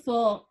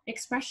beautiful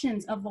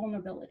expressions of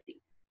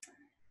vulnerability.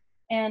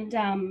 And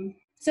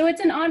so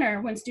it's an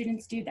honor when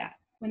students do that,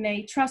 when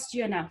they trust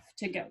you enough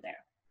to go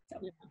there. So.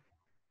 Yeah.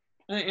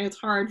 It's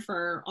hard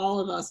for all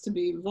of us to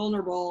be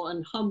vulnerable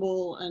and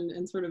humble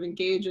and sort of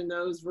engage in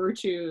those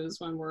virtues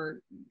when we're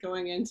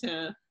going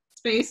into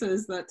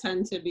spaces that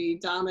tend to be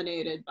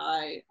dominated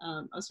by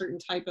a certain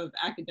type of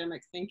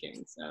academic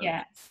thinking. So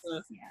yes.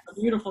 It's a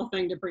beautiful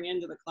thing to bring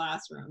into the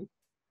classroom.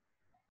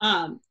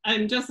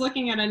 I'm just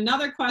looking at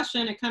another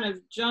question. It kind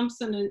of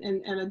jumps in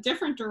a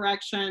different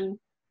direction,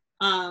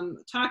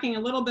 talking a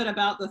little bit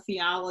about the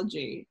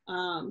theology.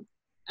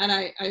 And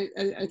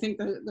I think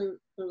that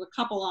there's a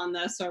couple on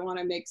this, so I want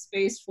to make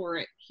space for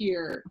it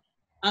here.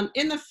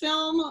 In the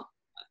film,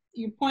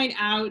 you point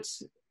out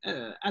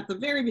at the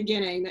very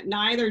beginning that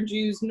neither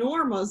Jews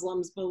nor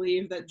Muslims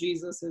believe that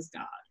Jesus is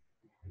God.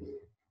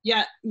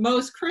 Yet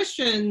most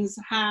Christians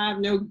have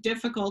no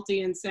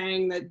difficulty in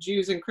saying that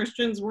Jews and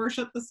Christians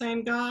worship the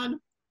same God,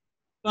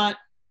 but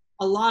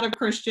a lot of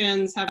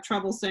Christians have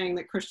trouble saying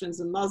that Christians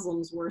and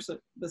Muslims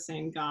worship the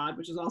same God,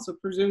 which is also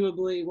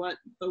presumably what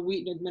the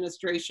Wheaton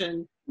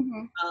administration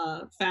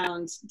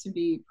found to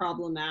be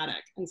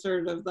problematic. And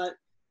sort of that,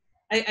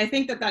 I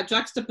think that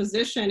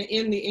juxtaposition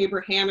in the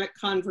Abrahamic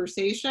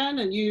conversation,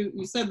 and you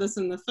said this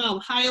in the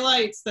film,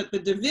 highlights that the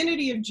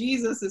divinity of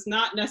Jesus is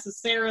not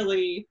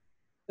necessarily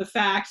the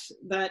fact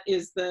that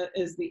is the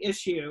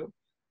issue.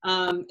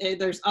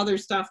 There's other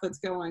stuff that's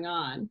going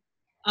on.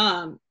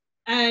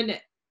 And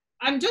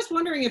I'm just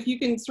wondering if you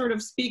can sort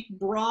of speak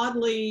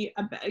broadly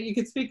about, you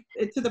could speak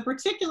to the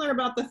particular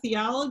about the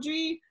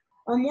theology,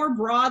 or more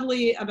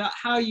broadly about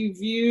how you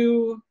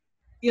view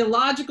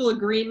theological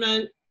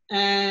agreement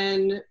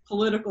and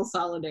political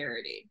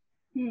solidarity,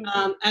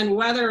 and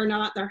whether or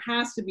not there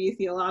has to be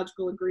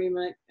theological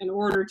agreement in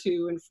order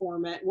to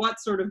inform it,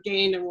 what's sort of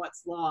gained and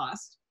what's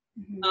lost.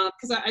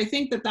 Because I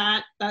think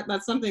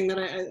that's something that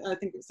I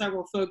think that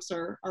several folks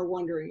are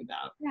wondering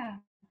about. Yeah.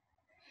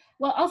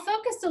 Well, I'll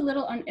focus a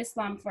little on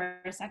Islam for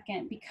a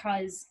second,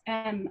 because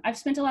I've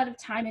spent a lot of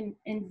time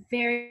in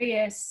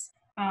various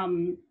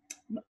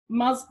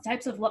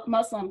types of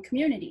Muslim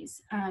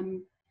communities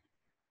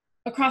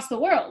across the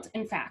world,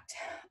 in fact.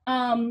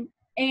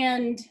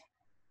 And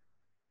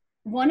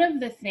one of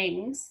the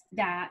things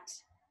that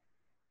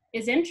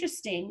is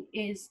interesting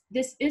is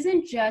this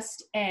isn't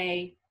just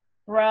a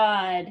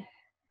broad,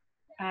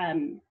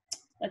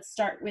 let's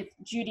start with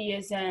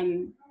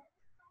Judaism,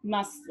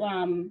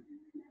 Muslim,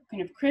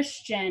 kind of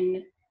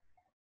Christian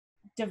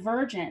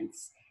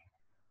divergence.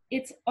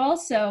 It's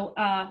also,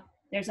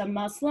 there's a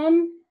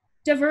Muslim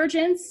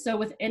divergence. So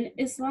within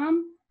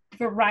Islam,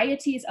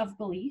 varieties of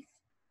belief.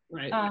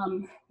 Right.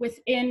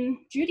 Within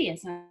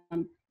Judaism,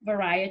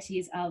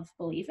 varieties of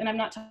belief. And I'm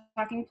not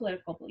talking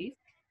political belief.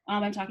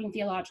 I'm talking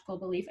theological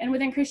belief. And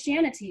within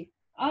Christianity,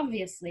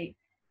 obviously.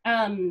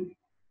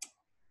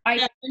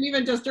 Yeah, and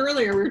even just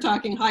earlier, we were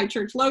talking high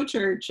church, low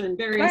church, and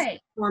various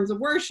forms of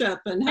worship,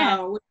 and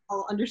how we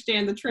all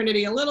understand the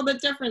Trinity a little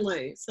bit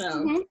differently.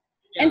 So,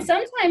 yeah. And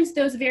sometimes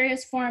those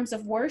various forms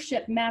of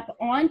worship map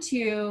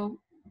onto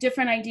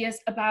different ideas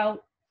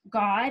about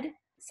God,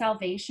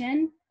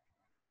 salvation,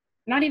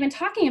 not even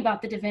talking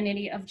about the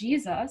divinity of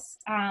Jesus,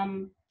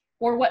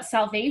 or what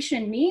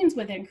salvation means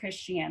within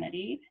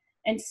Christianity,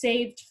 and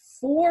saved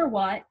for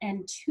what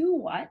and to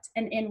what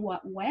and in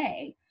what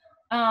way.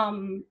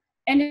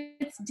 And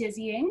it's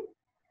dizzying.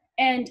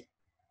 And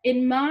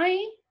in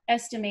my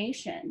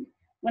estimation,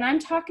 when I'm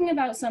talking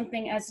about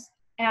something as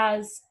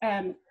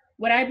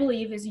what I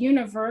believe is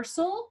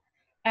universal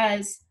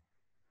as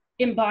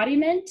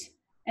embodiment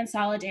and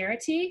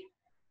solidarity,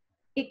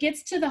 it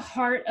gets to the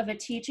heart of a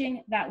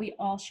teaching that we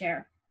all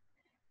share,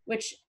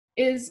 which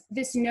is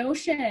this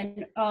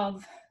notion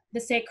of the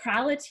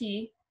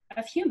sacrality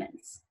of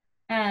humans.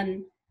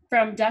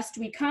 From dust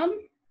we come,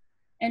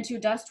 and to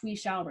dust we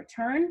shall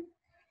return.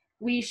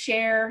 We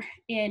share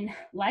in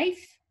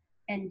life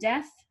and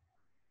death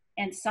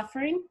and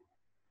suffering.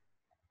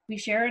 We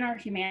share in our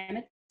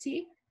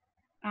humanity.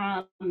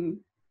 I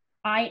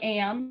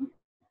am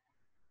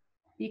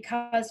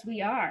because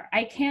we are.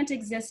 I can't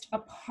exist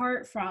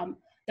apart from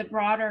the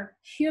broader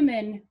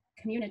human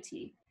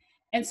community.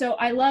 And so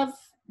I love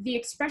the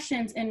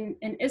expressions in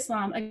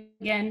Islam,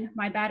 again,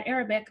 my bad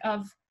Arabic,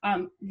 of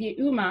the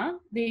Ummah,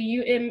 the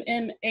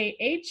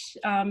U-M-M-A-H,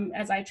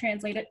 as I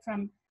translate it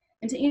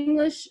into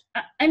English.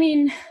 I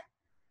mean,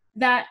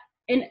 that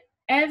in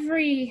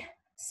every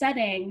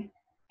setting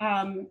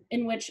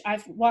in which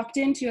I've walked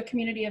into a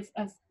community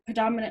of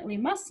predominantly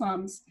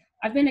Muslims,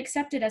 I've been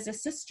accepted as a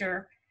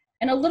sister.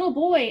 And a little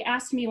boy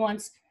asked me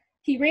once,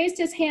 he raised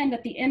his hand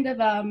at the end of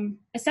a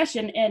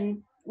session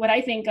in what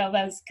I think of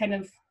as kind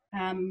of,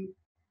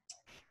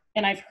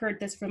 and I've heard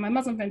this from my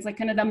Muslim friends, like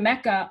kind of the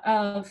Mecca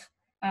of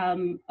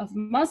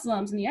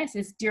Muslims in the US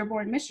is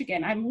Dearborn,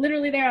 Michigan. I'm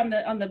literally there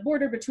on the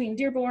border between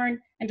Dearborn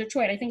and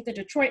Detroit. I think the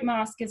Detroit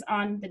Mosque is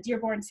on the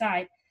Dearborn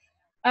side.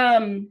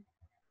 And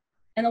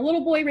the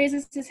little boy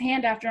raises his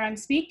hand after I'm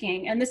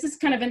speaking, and this is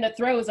kind of in the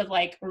throes of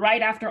like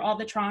right after all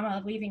the trauma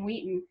of leaving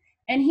Wheaton.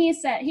 And he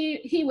said,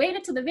 he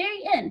waited to the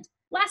very end.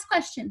 Last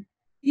question.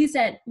 He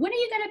said, when are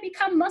you going to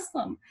become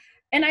Muslim?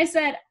 And I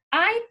said,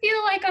 I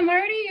feel like I'm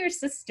already your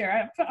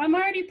sister. I'm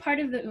already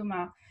part of the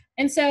Ummah.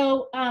 And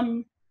so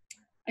I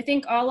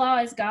think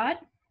Allah is God.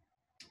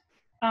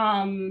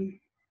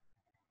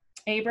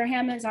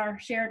 Abraham is our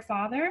shared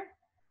father.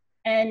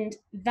 And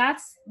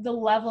that's the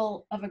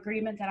level of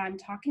agreement that I'm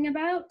talking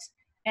about.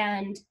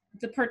 And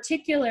the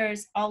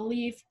particulars I'll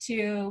leave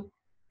to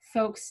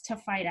folks to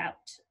fight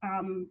out.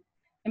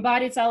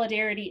 Embodied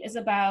solidarity is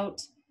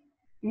about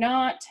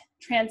not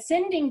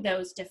transcending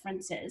those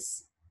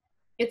differences.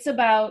 It's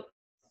about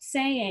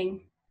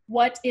saying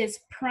what is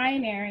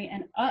primary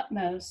and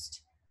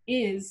utmost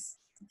is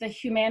the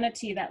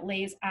humanity that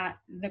lays at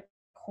the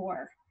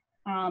core.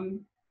 The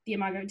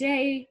Imago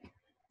Dei,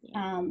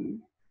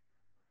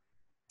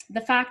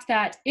 the fact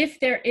that if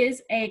there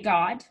is a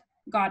God,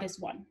 God is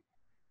one.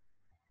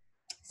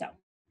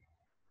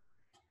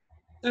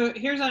 So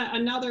here's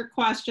another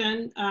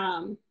question.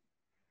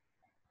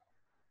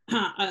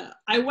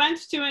 I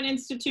went to an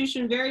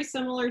institution very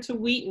similar to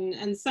Wheaton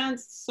and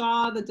since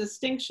saw the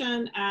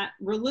distinction at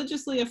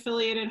religiously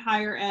affiliated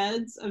higher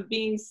eds of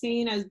being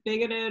seen as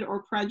bigoted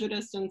or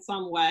prejudiced in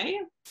some way.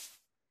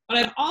 But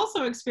I've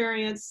also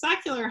experienced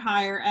secular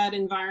higher ed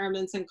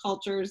environments and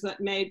cultures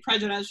that made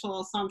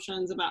prejudicial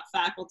assumptions about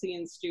faculty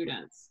and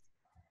students.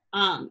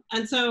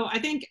 And so I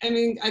think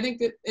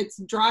that it's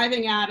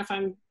driving at, if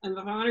I'm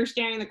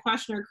understanding the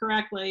questioner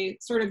correctly,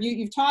 sort of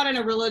you've taught in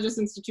a religious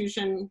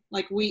institution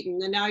like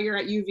Wheaton, and now you're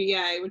at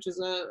UVA, which is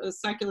a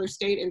secular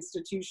state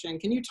institution.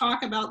 Can you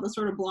talk about the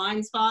sort of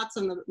blind spots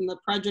and the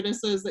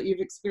prejudices that you've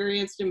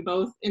experienced in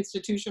both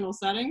institutional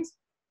settings?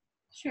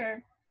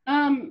 Sure.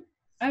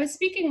 I was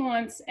speaking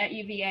once at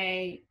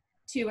UVA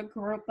to a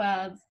group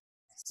of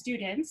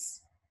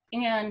students,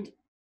 and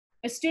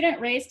a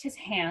student raised his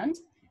hand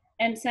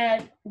and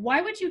said, why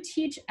would you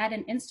teach at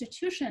an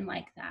institution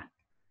like that?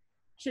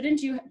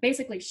 Shouldn't you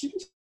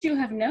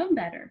have known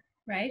better,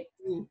 right?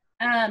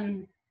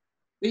 The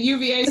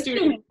UVA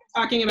student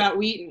talking about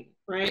Wheaton,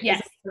 right?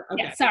 Yes,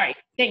 okay. Yes, sorry,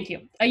 thank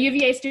you. A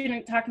UVA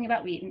student talking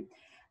about Wheaton.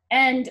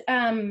 And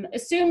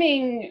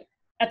assuming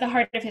at the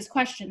heart of his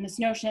question, this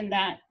notion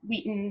that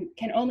Wheaton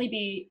can only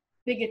be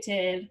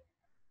bigoted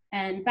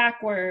and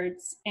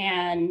backwards,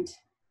 and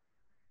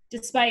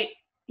despite,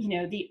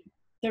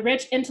 the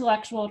rich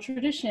intellectual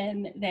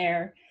tradition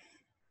there,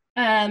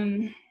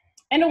 and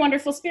a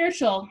wonderful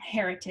spiritual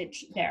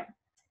heritage there.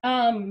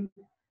 And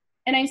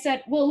I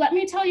said, well, let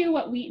me tell you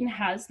what Wheaton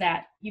has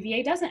that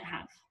UVA doesn't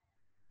have.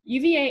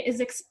 UVA is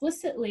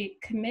explicitly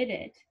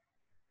committed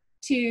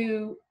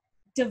to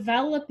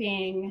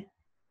developing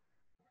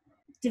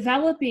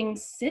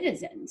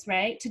citizens,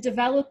 right? To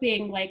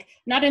developing, like,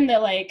 not in the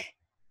like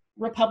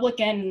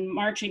Republican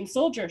marching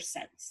soldier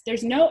sense.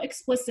 There's no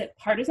explicit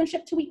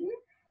partisanship to Wheaton,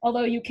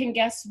 although you can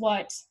guess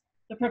what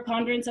the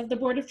preponderance of the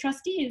Board of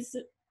Trustees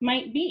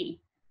might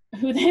be,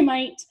 who they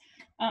might,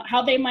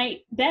 how they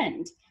might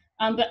bend.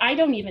 But I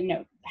don't even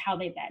know how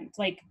they bend.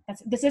 Like,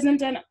 this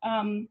isn't an,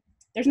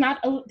 there's not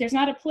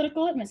a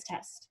political litmus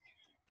test.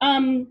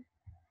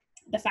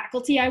 The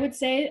faculty, I would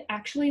say,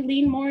 actually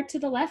lean more to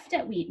the left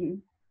at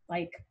Wheaton,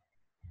 like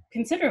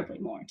considerably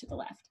more to the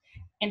left.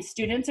 And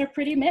students are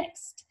pretty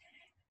mixed.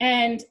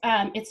 And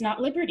it's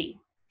not liberty,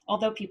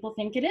 although people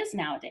think it is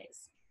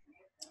nowadays.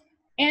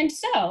 And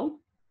so,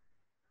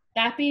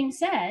 that being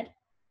said,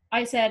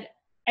 I said,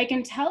 I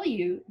can tell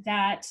you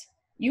that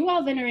you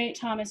all venerate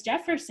Thomas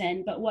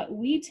Jefferson, but what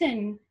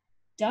Wheaton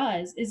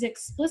does is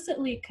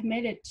explicitly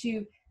committed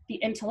to the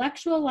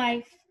intellectual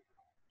life,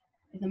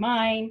 of the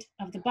mind,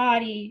 of the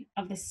body,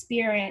 of the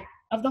spirit,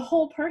 of the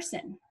whole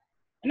person.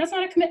 And that's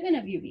not a commitment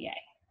of UVA,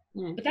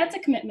 but that's a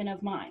commitment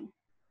of mine.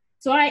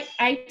 So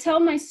I tell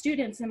my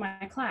students in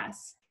my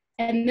class,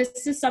 and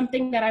this is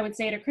something that I would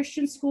say at a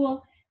Christian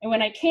school, and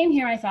when I came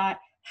here, I thought,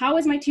 how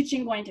is my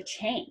teaching going to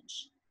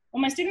change?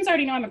 Well, my students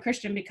already know I'm a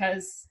Christian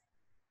because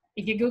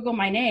if you Google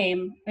my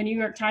name, a New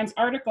York Times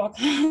article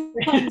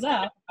comes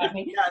up about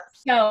me. Yes.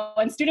 So,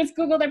 and students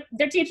Google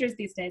their teachers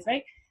these days,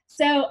 right?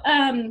 So,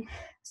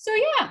 so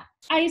yeah,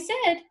 I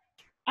said,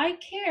 I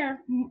care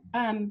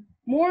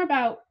more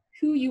about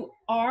who you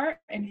are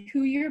and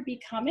who you're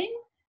becoming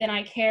than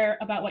I care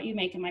about what you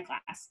make in my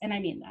class. And I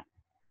mean that.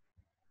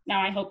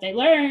 Now, I hope they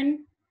learn.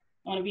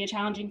 I want to be a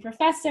challenging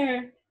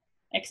professor.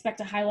 I expect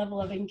a high level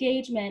of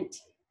engagement.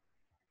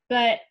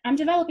 But I'm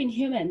developing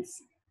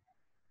humans.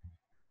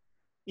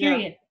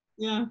 Period.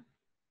 Yeah.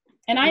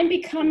 And I'm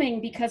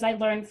becoming because I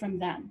learn from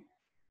them.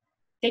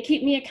 They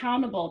keep me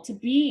accountable to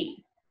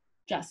be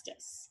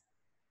justice.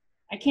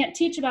 I can't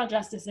teach about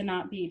justice and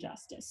not be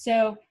justice.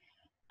 So,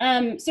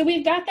 so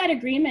we've got that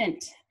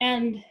agreement,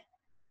 and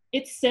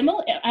it's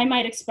similar. I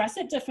might express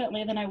it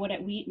differently than I would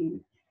at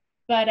Wheaton,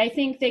 but I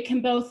think they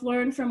can both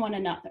learn from one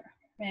another,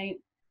 right?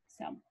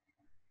 So.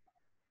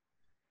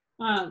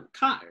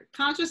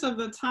 Conscious of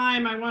the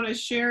time, I want to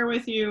share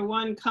with you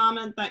one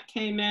comment that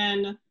came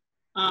in,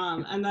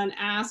 and then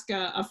ask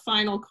a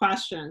final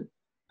question.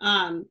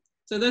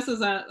 So this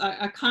is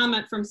a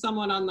comment from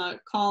someone on the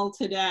call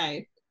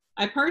today.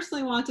 I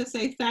personally want to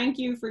say thank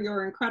you for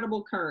your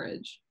incredible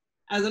courage.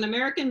 As an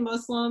American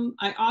Muslim,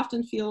 I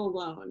often feel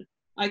alone.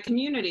 My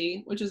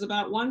community, which is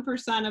about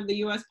 1% of the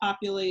US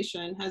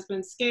population, has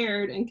been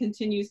scared and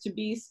continues to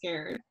be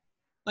scared.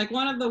 Like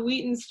one of the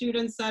Wheaton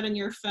students said in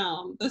your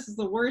film, this is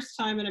the worst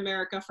time in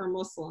America for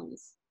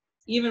Muslims,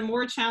 even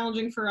more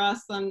challenging for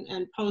us than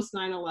in post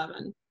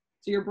 9/11.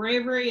 So your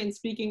bravery in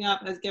speaking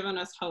up has given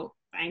us hope.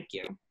 Thank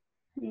you.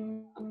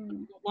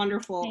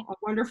 Wonderful, a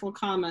wonderful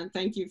comment.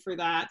 Thank you for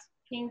that.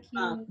 Thank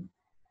you.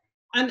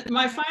 And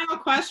my final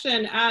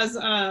question, as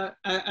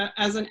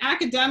an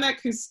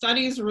academic who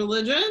studies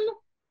religion,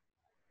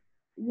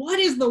 what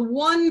is the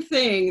one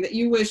thing that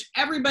you wish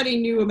everybody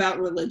knew about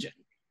religion?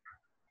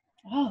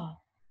 Oh,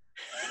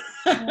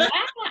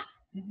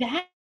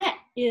 that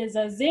is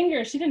a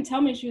zinger. She didn't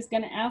tell me she was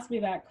going to ask me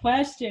that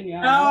question,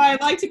 y'all. Oh, I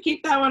like to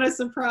keep that one a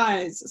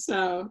surprise.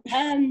 So,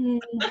 I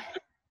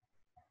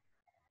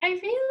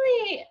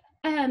really,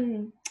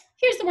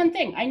 here's the one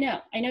thing I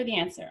know the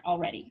answer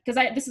already, because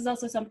this is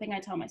also something I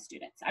tell my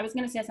students. I was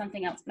going to say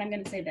something else, but I'm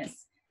going to say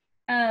this.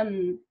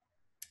 And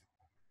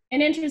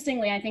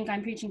interestingly, I think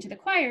I'm preaching to the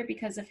choir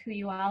because of who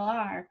you all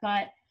are,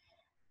 but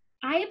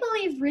I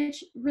believe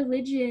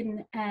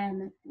religion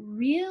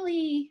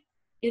really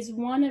is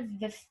one of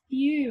the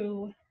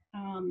few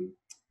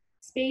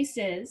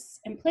spaces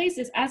and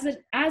places as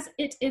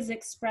it is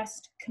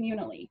expressed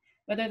communally,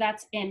 whether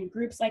that's in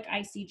groups like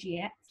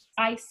ICJS,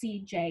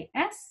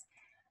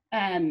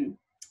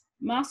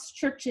 mosques,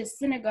 churches,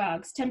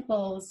 synagogues,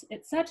 temples,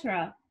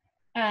 etc.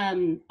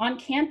 On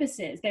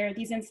campuses, there are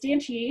these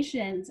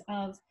instantiations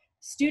of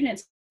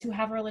students who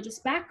have a religious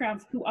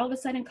background who all of a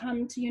sudden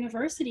come to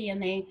university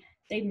and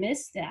they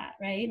miss that,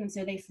 right? And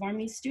so they form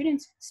these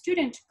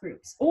student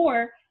groups,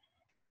 or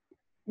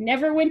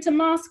never went to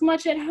mosque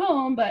much at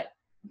home, but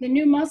the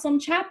new Muslim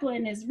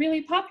chaplain is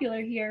really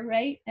popular here,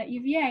 right, at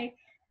UVA.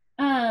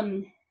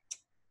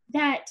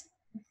 That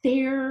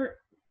there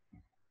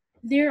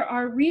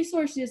are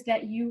resources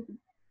that you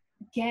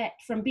get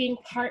from being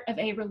part of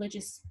a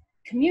religious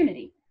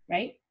community,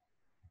 right?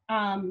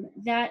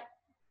 That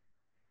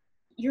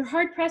you're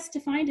hard pressed to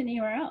find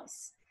anywhere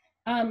else.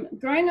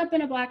 Growing up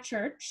in a Black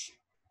church,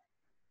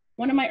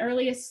 one of my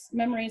earliest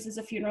memories is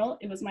a funeral.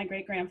 It was my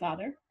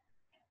great-grandfather.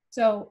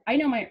 So I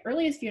know my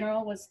earliest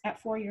funeral was at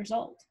 4 years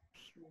old.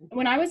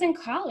 When I was in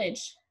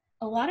college,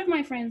 a lot of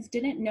my friends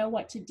didn't know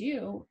what to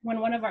do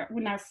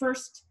when our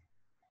first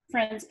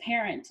friend's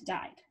parent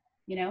died,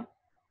 you know?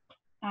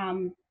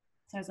 So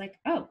I was like,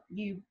 oh,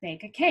 you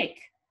bake a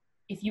cake.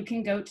 If you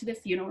can go to the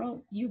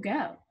funeral, you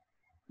go.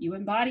 You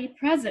embody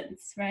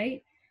presence,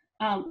 right?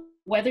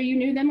 whether you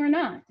knew them or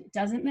not, it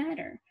doesn't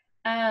matter.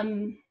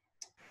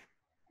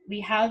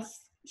 We have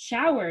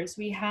showers,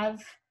 we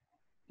have,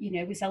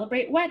 we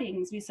celebrate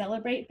weddings, we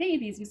celebrate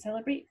babies, we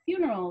celebrate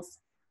funerals.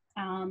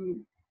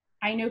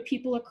 I know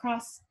people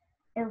across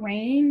a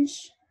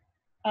range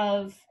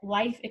of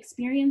life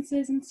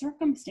experiences and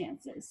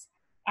circumstances.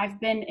 I've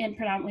been in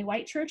predominantly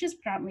white churches,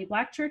 predominantly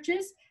Black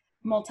churches,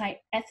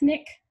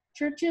 multi-ethnic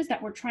churches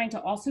that were trying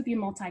to also be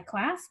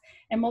multi-class,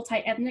 and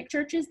multi-ethnic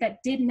churches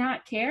that did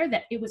not care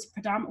that it was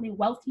predominantly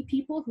wealthy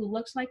people who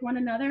looked like one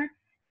another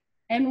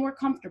and were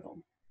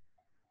comfortable.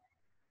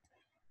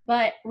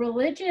 But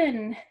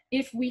religion,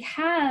 if we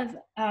have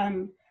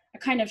a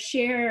kind of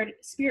shared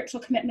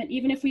spiritual commitment,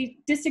 even if we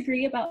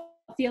disagree about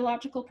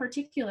theological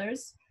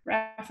particulars,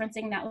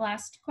 referencing that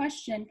last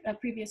question, a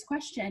previous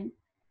question,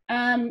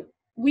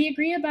 we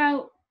agree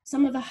about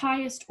some of the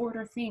highest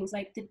order things,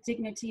 like the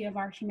dignity of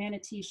our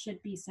humanity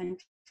should be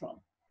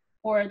central,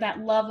 or that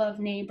love of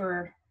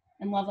neighbor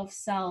and love of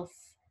self,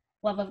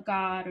 love of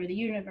God or the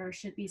universe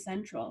should be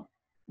central,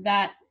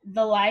 that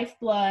the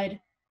lifeblood,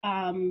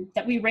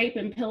 that we rape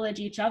and pillage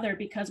each other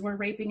because we're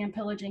raping and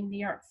pillaging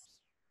the earth,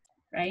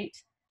 right?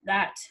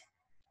 That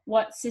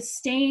what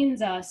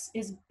sustains us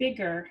is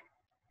bigger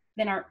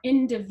than our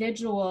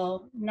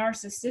individual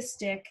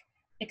narcissistic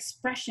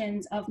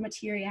expressions of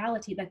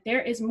materiality, that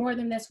there is more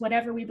than this,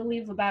 whatever we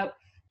believe about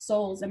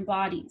souls and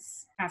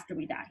bodies after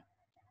we die.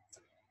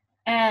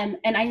 And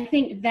I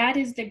think that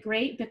is the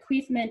great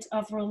bequeathment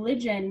of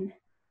religion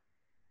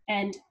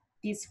and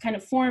these kind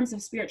of forms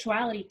of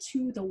spirituality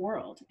to the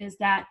world, is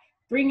that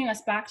bringing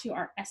us back to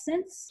our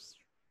essence.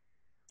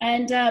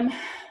 And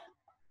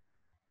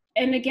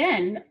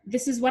again,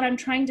 this is what I'm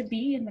trying to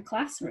be in the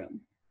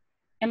classroom.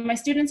 And my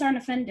students aren't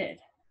offended,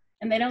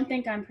 and they don't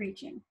think I'm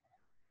preaching.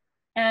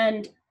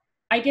 And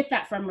I get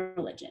that from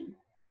religion.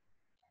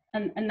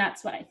 And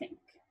that's what I think.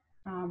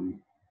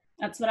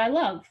 That's what I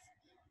love.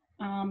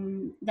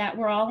 That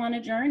we're all on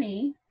a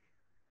journey,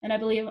 and I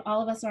believe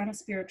all of us are on a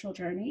spiritual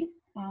journey.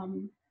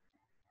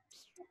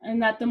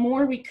 And that the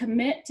more we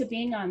commit to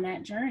being on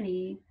that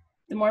journey,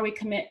 the more we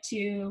commit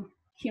to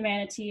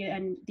humanity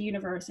and the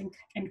universe and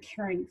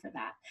caring for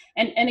that.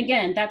 And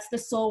again, that's the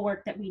soul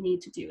work that we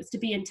need to do, is to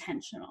be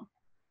intentional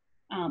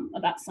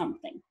about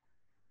something.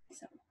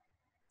 So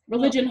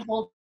religion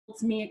holds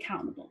me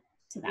accountable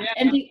to that. Yeah.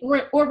 And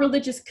or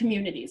religious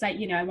communities.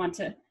 I want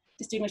to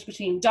distinguish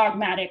between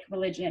dogmatic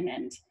religion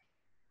and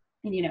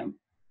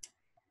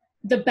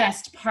the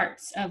best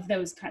parts of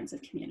those kinds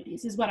of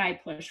communities is what I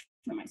push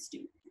for my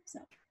students. So.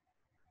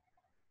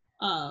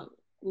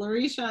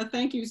 Larycia,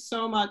 thank you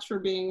so much for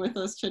being with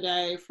us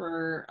today,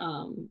 for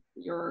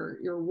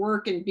your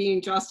work in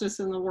being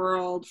justice in the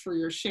world, for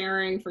your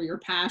sharing, for your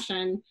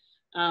passion.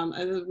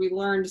 We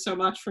learned so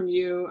much from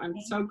you. I'm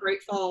so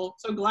grateful,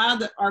 so glad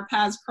that our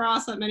paths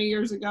crossed that many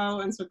years ago,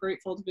 and so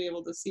grateful to be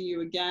able to see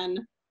you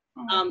again.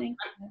 I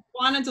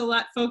wanted to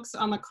let folks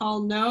on the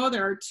call know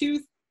there are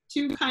two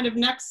kind of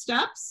next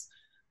steps.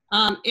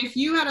 If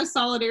you had a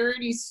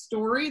solidarity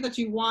story that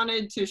you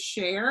wanted to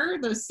share,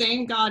 the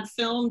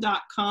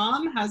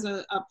samegodfilm.com has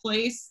a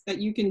place that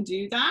you can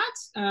do that,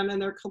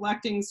 and they're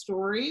collecting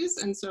stories.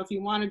 And so if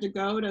you wanted to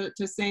go to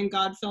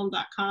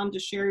samegodfilm.com to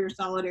share your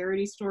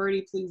solidarity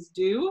story, please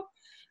do.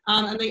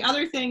 And the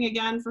other thing,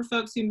 again, for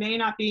folks who may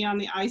not be on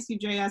the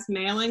ICJS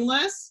mailing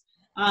list,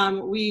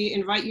 we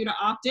invite you to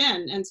opt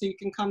in, and so you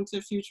can come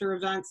to future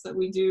events that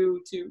we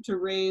do to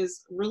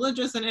raise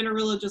religious and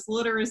interreligious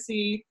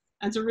literacy,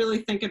 and to really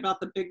think about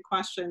the big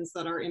questions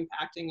that are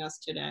impacting us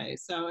today.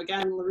 So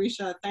again,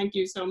 Larycia, thank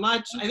you so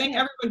much. I think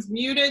everyone's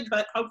muted,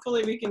 but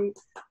hopefully we can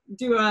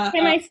do a—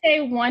 Can I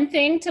say one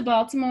thing to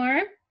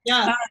Baltimore?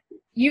 Yeah.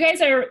 You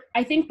guys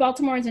I think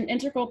Baltimore is an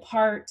integral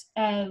part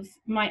of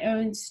my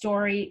own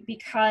story,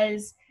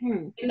 because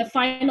in the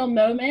final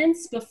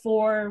moments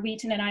before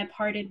Wheaton and I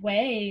parted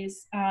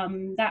ways,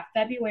 that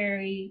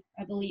February,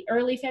 I believe,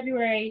 early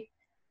February,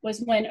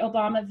 was when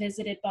Obama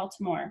visited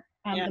Baltimore,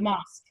 the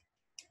mosque.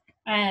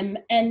 And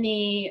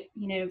the,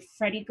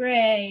 Freddie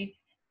Gray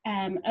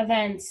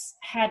events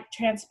had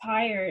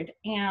transpired,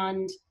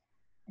 and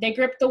they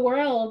gripped the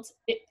world.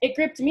 It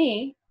gripped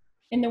me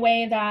in the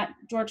way that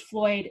George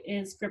Floyd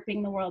is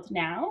gripping the world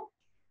now.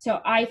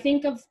 So I'm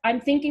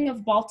thinking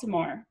of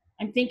Baltimore.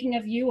 I'm thinking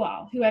of you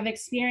all who have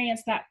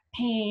experienced that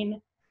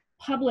pain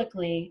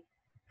publicly,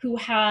 who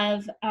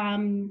have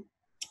been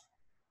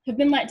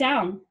let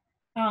down,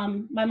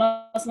 my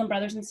Muslim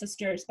brothers and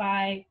sisters,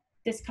 by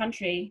this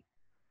country.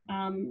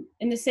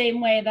 In the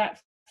same way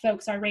that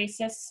folks are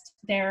racist,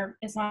 they're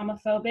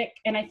Islamophobic,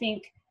 and I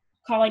think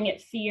calling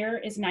it fear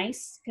is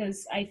nice,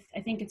 because I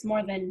think it's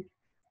more than,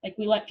 like,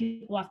 we let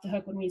people off the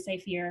hook when we say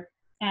fear.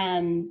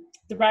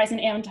 The rise in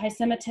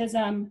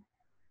anti-Semitism,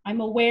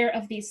 I'm aware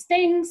of these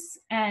things,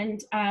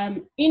 and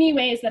any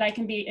ways that I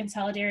can be in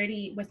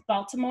solidarity with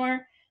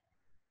Baltimore.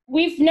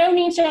 We've known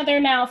each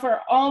other now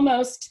for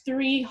almost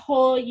 3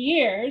 whole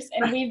years,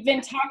 and we've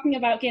been talking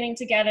about getting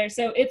together.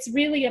 So it's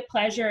really a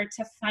pleasure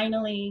to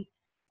finally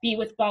be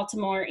with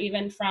Baltimore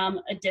even from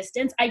a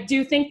distance. I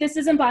do think this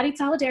is embodied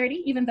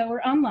solidarity, even though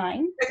we're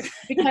online,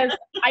 because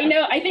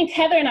I think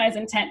Heather and I's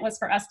intent was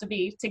for us to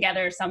be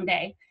together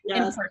someday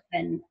in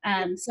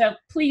person. So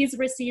please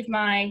receive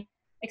my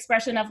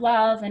expression of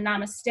love and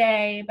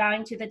namaste,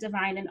 bowing to the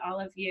divine in all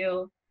of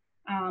you,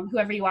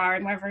 whoever you are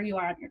and wherever you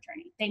are on your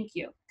journey. Thank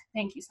you.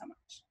 Thank you so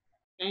much.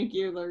 Thank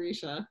you,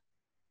 Larycia.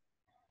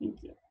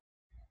 Thank you.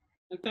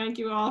 And thank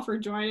you all for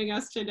joining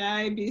us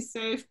today. Be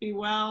safe, be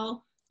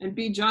well, and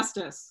be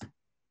justice.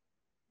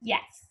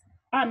 Yes.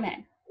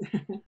 Amen.